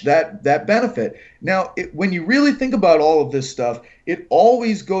reach that benefit. Now, when you really think about all of this stuff, it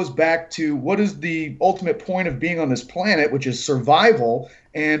always goes back to what is the ultimate point of being on this planet, which is survival.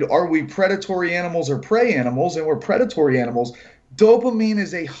 And are we predatory animals or prey animals? And we're predatory animals. Dopamine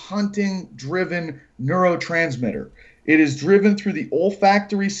is a hunting-driven neurotransmitter. It is driven through the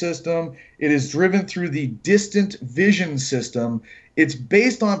olfactory system. It is driven through the distant vision system. It's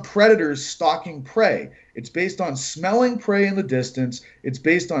based on predators stalking prey. It's based on smelling prey in the distance. It's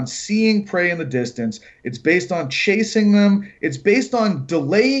based on seeing prey in the distance. It's based on chasing them. It's based on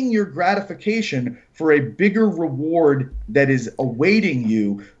delaying your gratification for a bigger reward that is awaiting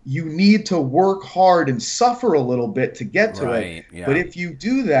you. You need to work hard and suffer a little bit to get to it. Yeah. But if you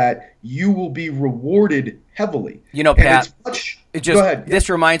do that, you will be rewarded heavily. You know, Pat, go ahead. This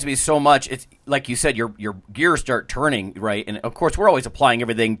reminds me so much. It's like you said, your gears start turning, right? And of course, we're always applying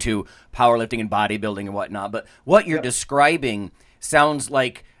everything to powerlifting and bodybuilding and whatnot. But what you're describing sounds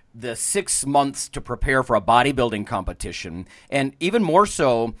like the 6 months to prepare for a bodybuilding competition, and even more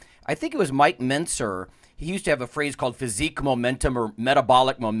so, I think it was Mike Mentzer. He used to have a phrase called physique momentum or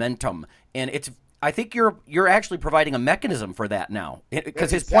metabolic momentum, and I think you're actually providing a mechanism for that now,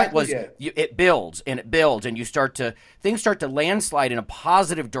 because his point was it builds and it builds, and things start to landslide in a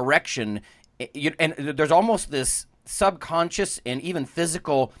positive direction, and there's almost this subconscious and even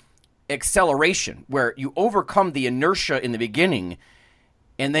physical acceleration where you overcome the inertia in the beginning,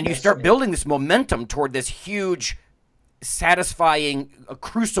 and then you start building this momentum toward this huge, satisfying,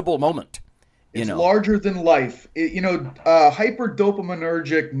 crucible moment. It's larger than life.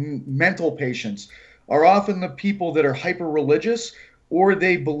 Hyperdopaminergic mental patients are often the people that are hyper-religious, or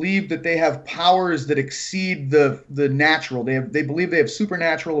they believe that they have powers that exceed the natural. They believe they have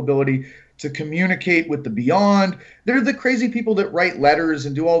supernatural ability to communicate with the beyond. They're the crazy people that write letters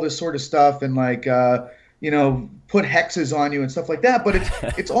and do all this sort of stuff and put hexes on you and stuff like that. But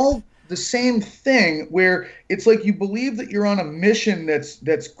it's all the same thing, where it's like you believe that you're on a mission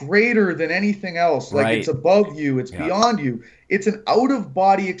that's greater than anything else. Like it's above you, it's beyond you. It's an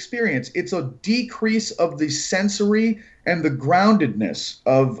out-of-body experience. It's a decrease of the sensory and the groundedness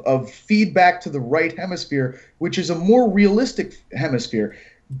of feedback to the right hemisphere, which is a more realistic hemisphere.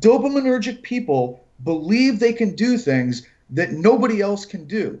 Dopaminergic people believe they can do things that nobody else can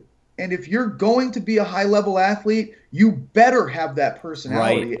do. And if you're going to be a high-level athlete, you better have that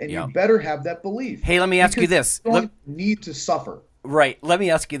personality, and you better have that belief. Hey, let me ask you this. You don't need to suffer. Right. Let me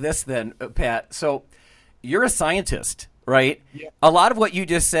ask you this then, Pat. So you're a scientist, right? Yeah. A lot of what you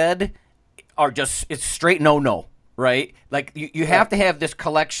just said it's straight no, right? Like you have to have this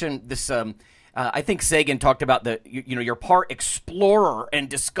collection, this I think Sagan talked about your part explorer and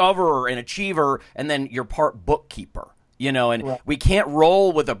discoverer and achiever, and then your part bookkeeper. We can't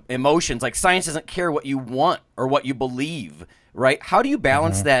roll with emotions. Like, science doesn't care what you want or what you believe, right? How do you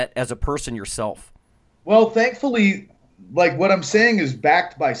balance that as a person yourself? Well, thankfully, like what I'm saying is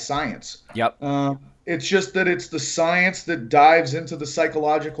backed by science. Yep. It's just that it's the science that dives into the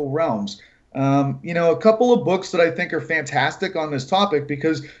psychological realms. A couple of books that I think are fantastic on this topic,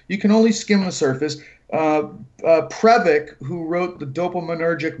 because you can only skim the surface. Previck, who wrote The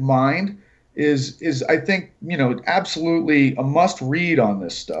Dopaminergic Mind, is I think absolutely a must read on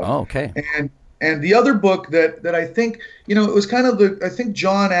this stuff. Oh, okay. And the other book that I think it was kind of I think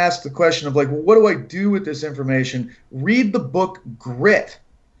John asked the question of like, well, what do I do with this information? Read the book Grit.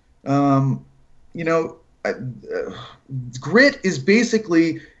 Grit is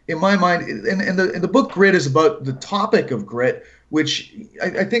basically in my mind, and the book Grit is about the topic of grit, which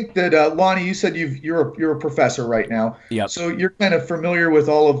I think that Lonnie, you said you're a professor right now. Yep. So you're kind of familiar with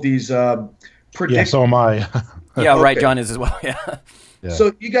all of these Yeah, so am I. Yeah, Okay. right. John is as well. Yeah. Yeah.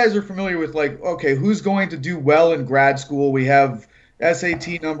 So you guys are familiar with, like, okay, who's going to do well in grad school? We have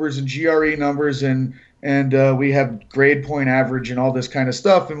SAT numbers and GRE numbers, and we have grade point average and all this kind of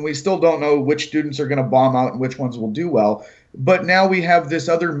stuff, and we still don't know which students are going to bomb out and which ones will do well. But now we have this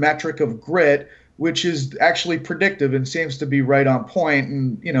other metric of grit, which is actually predictive and seems to be right on point.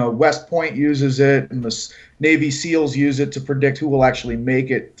 And West Point uses it, and the Navy SEALs use it to predict who will actually make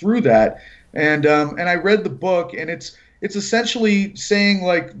it through that. And I read the book, and it's essentially saying,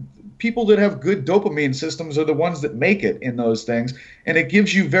 like, people that have good dopamine systems are the ones that make it in those things, and it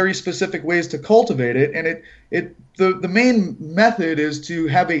gives you very specific ways to cultivate it. And the main method is to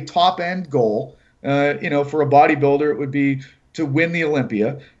have a top end goal. For a bodybuilder, it would be to win the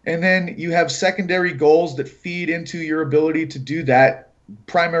Olympia, and then you have secondary goals that feed into your ability to do that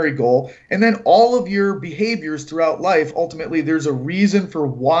primary goal, and then all of your behaviors throughout life, ultimately there's a reason for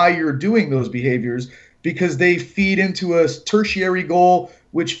why you're doing those behaviors, because they feed into a tertiary goal,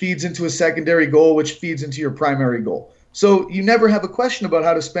 which feeds into a secondary goal, which feeds into your primary goal. So you never have a question about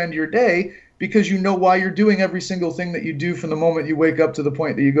how to spend your day, because you know why you're doing every single thing that you do from the moment you wake up to the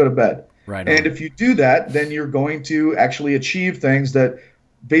point that you go to bed. Right. And if you do that, then you're going to actually achieve things that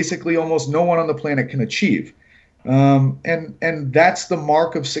basically almost no one on the planet can achieve. And that's the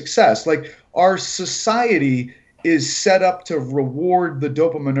mark of success. Like, our society is set up to reward the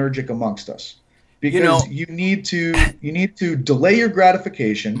dopaminergic amongst us, because you need to delay your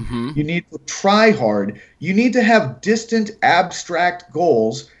gratification. Mm-hmm. You need to try hard. You need to have distant, abstract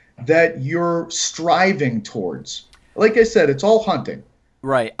goals that you're striving towards. Like I said, it's all hunting.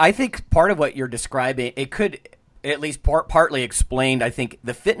 Right. I think part of what you're describing, it could at least partly explained, I think,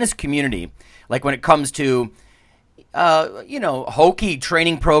 the fitness community, like when it comes to hokey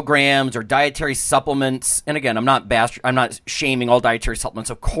training programs or dietary supplements. And again, I'm not shaming all dietary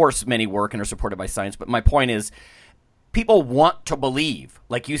supplements. Of course, many work and are supported by science. But my point is, people want to believe,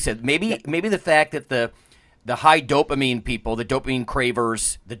 like you said, maybe the fact that the high dopamine people, the dopamine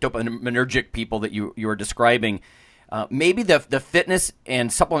cravers, the dopaminergic people that you were describing, maybe the fitness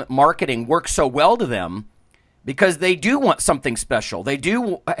and supplement marketing works so well to them because they do want something special. They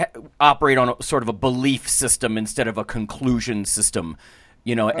do operate on a sort of a belief system instead of a conclusion system,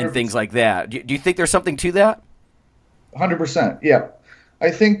 and things like that. Do you think there's something to that? 100%. Yeah.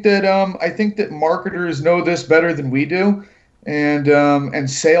 I think that marketers know this better than we do, and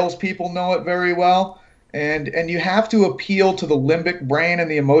salespeople know it very well. And you have to appeal to the limbic brain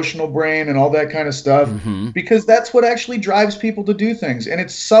and the emotional brain and all that kind of stuff, Mm-hmm. because that's what actually drives people to do things. And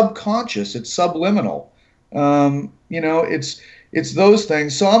it's subconscious, it's subliminal. It's those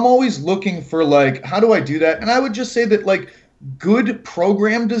things. So I'm always looking for, like, how do I do that? And I would just say that, like, good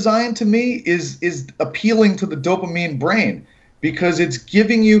program design to me is appealing to the dopamine brain, because it's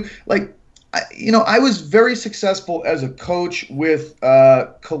giving you, like, I was very successful as a coach with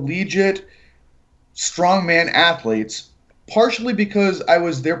collegiate strongman athletes, partially because I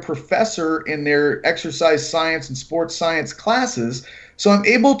was their professor in their exercise science and sports science classes. So I'm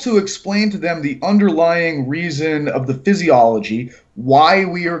able to explain to them the underlying reason of the physiology, why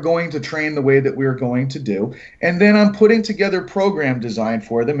we are going to train the way that we are going to do. And then I'm putting together program design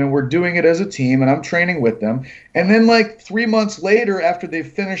for them, and we're doing it as a team, and I'm training with them. And then, like, 3 months later, after they've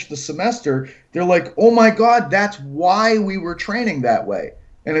finished the semester, they're like, oh my God, that's why we were training that way.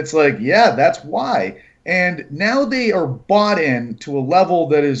 And it's like, yeah, that's why. And now they are bought in to a level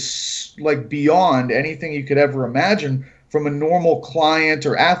that is, like, beyond anything you could ever imagine from a normal client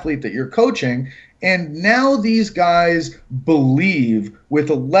or athlete that you're coaching. And now these guys believe with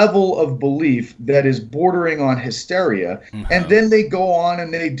a level of belief that is bordering on hysteria. Mm-hmm. And then they go on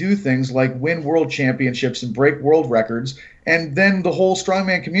and they do things like win world championships and break world records. And then the whole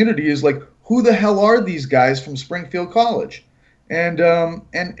strongman community is like, who the hell are these guys from Springfield College? And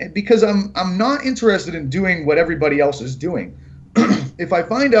because I'm not interested in doing what everybody else is doing. If I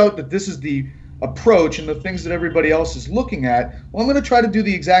find out that this is the approach and the things that everybody else is looking at, well, I'm going to try to do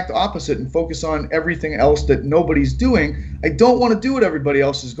the exact opposite and focus on everything else that nobody's doing. I don't want to do what everybody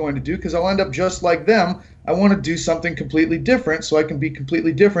else is going to do, because I'll end up just like them. I want to do something completely different so I can be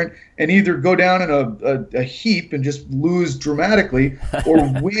completely different and either go down in a heap and just lose dramatically, or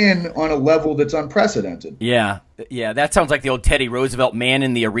win on a level that's unprecedented. Yeah, that sounds like the old Teddy Roosevelt "man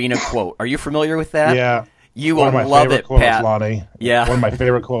in the arena" quote. Are you familiar with that? Yeah. You will love it, quotes, Pat. Lonnie. Yeah. One of my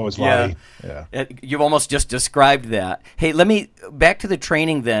favorite quotes, Lonnie. Yeah. You've almost just described that. Hey, back to the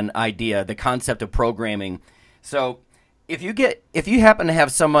training then idea, the concept of programming. So If you happen to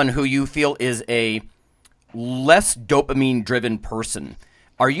have someone who you feel is a less dopamine driven person,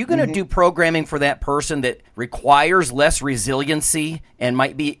 are you going to do programming for that person that requires less resiliency and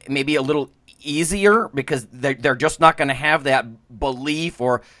might be maybe a little easier because they're just not going to have that belief?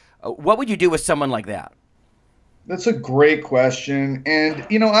 Or what would you do with someone like that? That's a great question. And,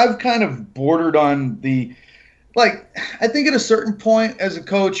 I've kind of bordered on the, I think at a certain point as a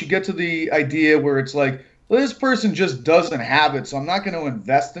coach, you get to the idea where it's like, well, this person just doesn't have it, so I'm not going to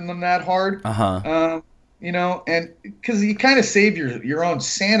invest in them that hard. And because you kind of save your own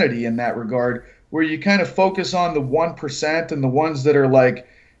sanity in that regard, where you kind of focus on the 1% and the ones that are like,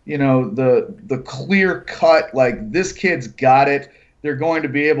 the clear cut, like this kid's got it, they're going to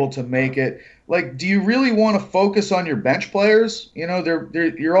be able to make it. Like, do you really want to focus on your bench players?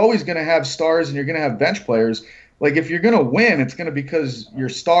 You're always going to have stars and you're going to have bench players. Like, if you're going to win, it's going to be because your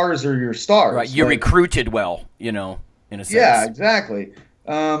stars are your stars. Right, you recruited well, in a sense. Yeah, exactly.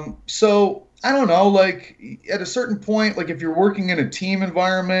 So I don't know. Like, at a certain point, like if you're working in a team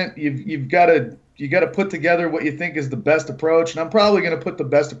environment, you've got to put together what you think is the best approach. And I'm probably going to put the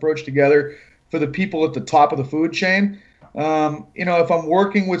best approach together for the people at the top of the food chain. If I'm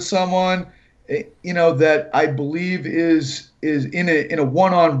working with someone, that I believe is in a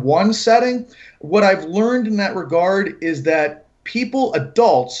one-on-one setting, what I've learned in that regard is that people,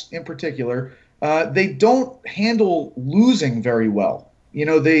 adults in particular, they don't handle losing very well.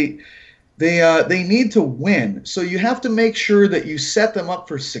 They need to win. So you have to make sure that you set them up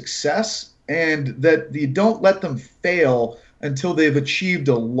for success and that you don't let them fail until they've achieved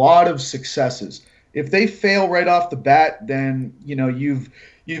a lot of successes. If they fail right off the bat, then you've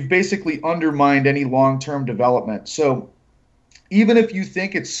basically undermined any long-term development. So even if you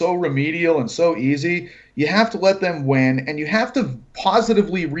think it's so remedial and so easy, you have to let them win, and you have to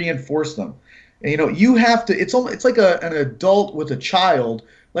positively reinforce them. And, you have to. It's like an adult with a child.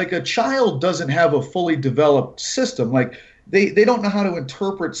 Like, a child doesn't have a fully developed system. Like, they don't know how to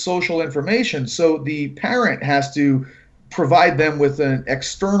interpret social information, so the parent has to provide them with an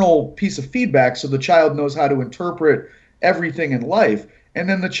external piece of feedback so the child knows how to interpret everything in life. And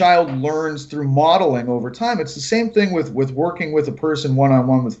then the child learns through modeling over time. It's the same thing with working with a person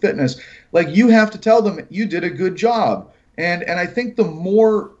one-on-one with fitness. Like, you have to tell them you did a good job. And I think the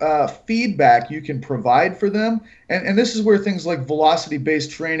more feedback you can provide for them, and this is where things like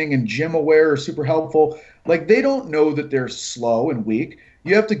velocity-based training and Gym Aware are super helpful. Like, they don't know that they're slow and weak.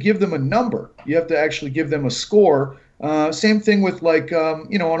 You have to give them a number. You have to actually give them a score. Same thing with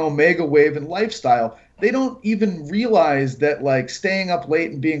an Omega Wave and lifestyle. They don't even realize that like staying up late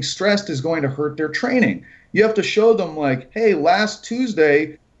and being stressed is going to hurt their training. You have to show them like, hey, last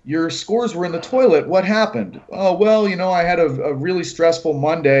Tuesday, your scores were in the toilet. What happened? Oh, well, I had a really stressful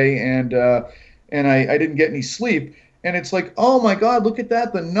Monday and I didn't get any sleep. And it's like, oh my God, look at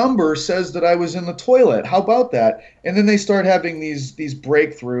that. The number says that I was in the toilet. How about that? And then they start having these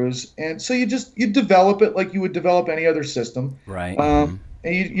breakthroughs. And so you develop it like you would develop any other system. Right.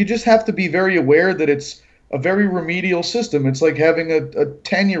 And you just have to be very aware that it's a very remedial system. It's like having a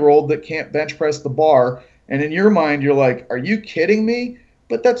 10-year-old that can't bench press the bar. And in your mind, you're like, are you kidding me?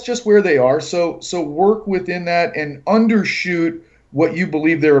 But that's just where they are. So work within that and undershoot what you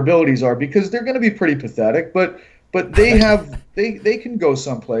believe their abilities are, because they're going to be pretty pathetic. But they have they can go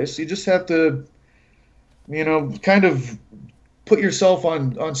someplace. You just have to, kind of put yourself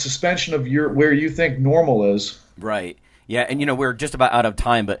on suspension of where you think normal is. Right. Yeah, and we're just about out of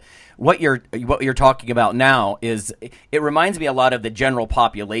time, but what you're talking about now is, it reminds me a lot of the general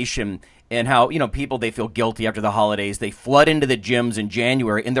population and how, people, they feel guilty after the holidays. They flood into the gyms in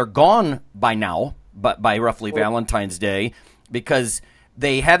January and they're gone by now, but by roughly Valentine's Day, because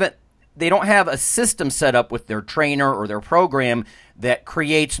they don't have a system set up with their trainer or their program that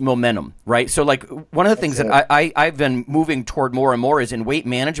creates momentum, right? So, like, one of the things that I've been moving toward more and more is in weight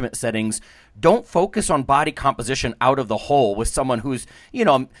management settings, don't focus on body composition out of the hole with someone who's,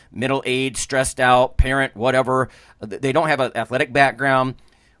 middle-aged, stressed out, parent, whatever. They don't have an athletic background.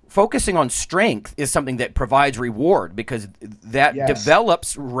 Focusing on strength is something that provides reward, because that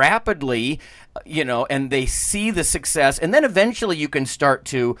develops rapidly, and they see the success. And then eventually you can start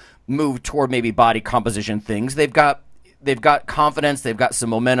to move toward maybe body composition things. They've got confidence, they've got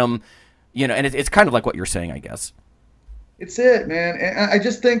some momentum, and it's kind of like what you're saying, I guess. It's it, man. And I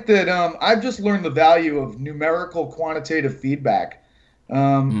just think that I've just learned the value of numerical quantitative feedback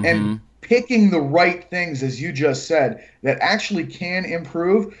and picking the right things, as you just said, that actually can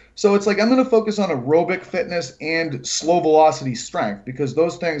improve. So it's like, I'm going to focus on aerobic fitness and slow velocity strength, because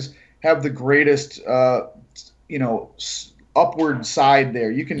those things have the greatest, upward side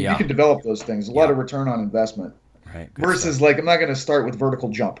there. You can develop those things. A lot of return on investment. Right. Good versus stuff. like I'm not going to start with vertical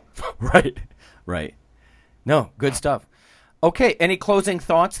jump. Right. No, good stuff. Okay, any closing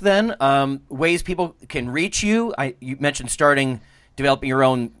thoughts then? Ways people can reach you? You mentioned developing your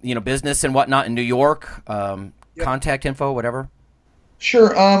own, business and whatnot in New York. Contact info, whatever.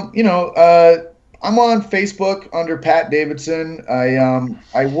 Sure. I'm on Facebook under Pat Davidson.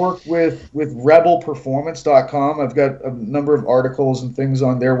 I work with rebelperformance.com. I've got a number of articles and things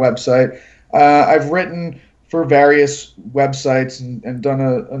on their website. I've written for various websites and done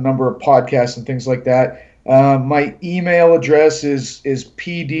a number of podcasts and things like that. My email address is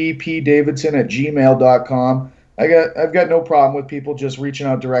pdpdavidson@gmail.com. I've got no problem with people just reaching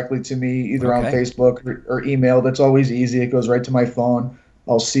out directly to me either on Facebook or email. That's always easy. It goes right to my phone.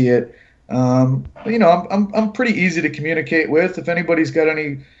 I'll see it. I'm pretty easy to communicate with. If anybody's got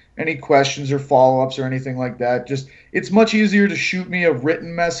any questions or follow-ups or anything like that, it's much easier to shoot me a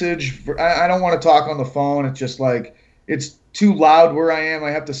written message. I don't want to talk on the phone. It's just like it's too loud where I am. I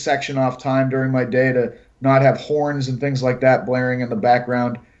have to section off time during my day to not have horns and things like that blaring in the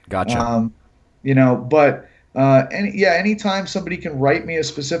background. Gotcha. Anytime somebody can write me a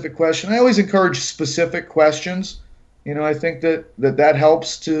specific question, I always encourage specific questions. I think that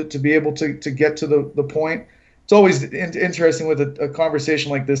helps to be able to get to the point. It's always interesting with a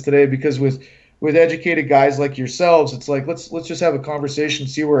conversation like this today because with educated guys like yourselves, it's like let's just have a conversation,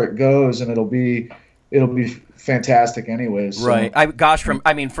 see where it goes, and it'll be fantastic anyways. So. Right. From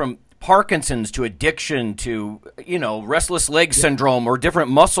Parkinson's to addiction to restless leg syndrome or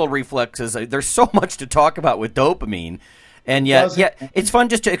different muscle reflexes. There's so much to talk about with dopamine, and yet it's fun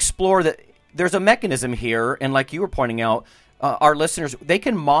just to explore that. There's a mechanism here, and like you were pointing out, our listeners, they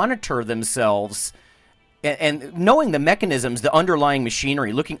can monitor themselves, and knowing the mechanisms, the underlying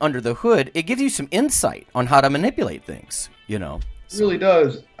machinery, looking under the hood, it gives you some insight on how to manipulate things, It really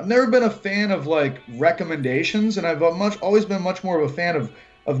does. I've never been a fan of like recommendations, and I've always been much more of a fan of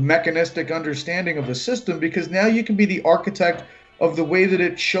mechanistic understanding of the system, because now you can be the architect of the way that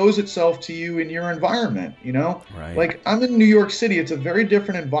it shows itself to you in your environment, Right. Like I'm in New York City. It's a very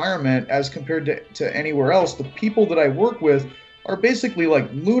different environment as compared to anywhere else. The people that I work with are basically like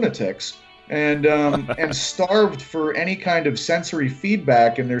lunatics and starved for any kind of sensory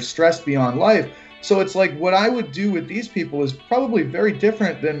feedback, and they're stressed beyond life. So it's like what I would do with these people is probably very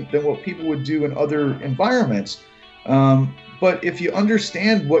different than what people would do in other environments. But if you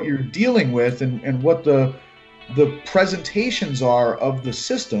understand what you're dealing with and what the presentations are of the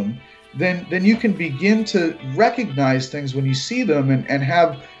system, then you can begin to recognize things when you see them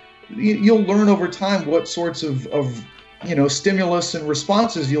and you'll learn over time what sorts of stimulus and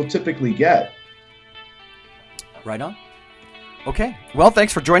responses you'll typically get. Right on. Okay. Well,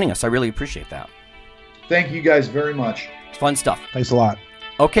 thanks for joining us. I really appreciate that. Thank you guys very much. It's fun stuff. Thanks a lot.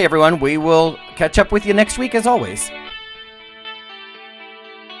 Okay, everyone. We will catch up with you next week as always.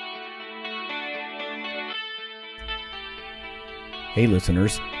 Hey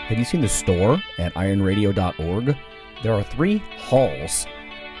listeners, have you seen the store at ironradio.org? There are 3 halls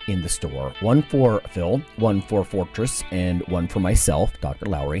in the store, one for Phil, one for Fortress, and one for myself, Dr.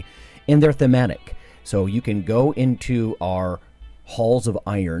 Lowry, and they're thematic. So you can go into our Halls of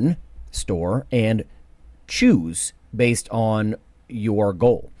Iron store and choose based on your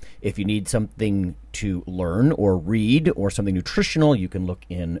goal. If you need something to learn or read or something nutritional, you can look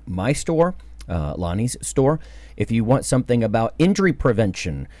in my store, Lonnie's store. If you want something about injury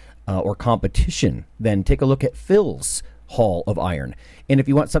prevention or competition, then take a look at Phil's Hall of Iron. And if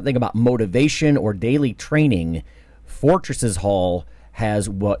you want something about motivation or daily training, Fortress's Hall has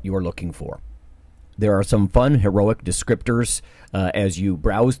what you're looking for. There are some fun, heroic descriptors as you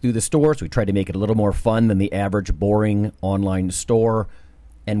browse through the store, so we try to make it a little more fun than the average boring online store.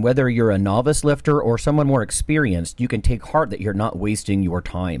 And whether you're a novice lifter or someone more experienced, you can take heart that you're not wasting your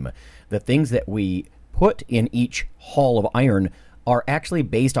time. The things that we put in each Hall of Iron are actually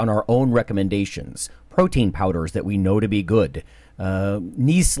based on our own recommendations. Protein powders that we know to be good,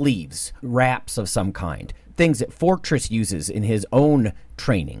 knee sleeves, wraps of some kind, things that Fortress uses in his own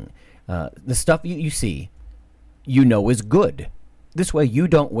training. The stuff you see, is good. This way you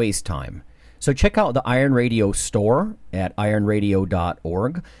don't waste time. So check out the Iron Radio store at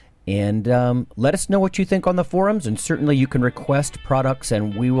ironradio.org and let us know what you think on the forums, and certainly you can request products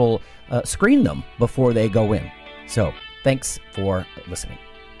and we will screen them before they go in. So thanks for listening.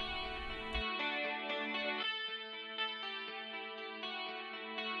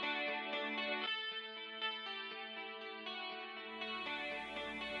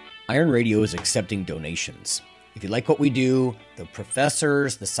 Iron Radio is accepting donations. If you like what we do, the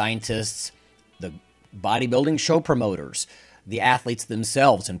professors, the scientists, the bodybuilding show promoters, the athletes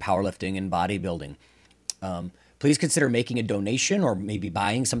themselves in powerlifting and bodybuilding, please consider making a donation or maybe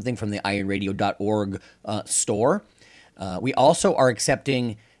buying something from the ironradio.org store. We also are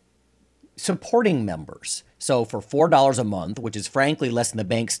accepting supporting members. So for $4 a month, which is frankly less than the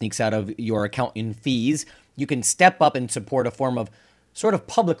bank sneaks out of your account in fees, you can step up and support a form of sort of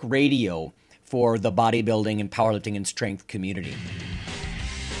public radio for the bodybuilding and powerlifting and strength community.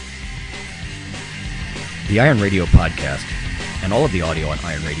 The Iron Radio podcast and all of the audio on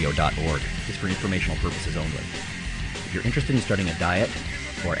ironradio.org is for informational purposes only. If you're interested in starting a diet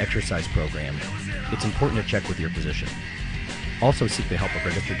or exercise program, it's important to check with your physician. Also seek the help of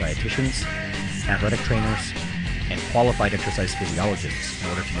registered dietitians, athletic trainers, and qualified exercise physiologists in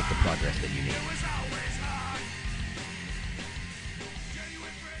order to make the progress that you need.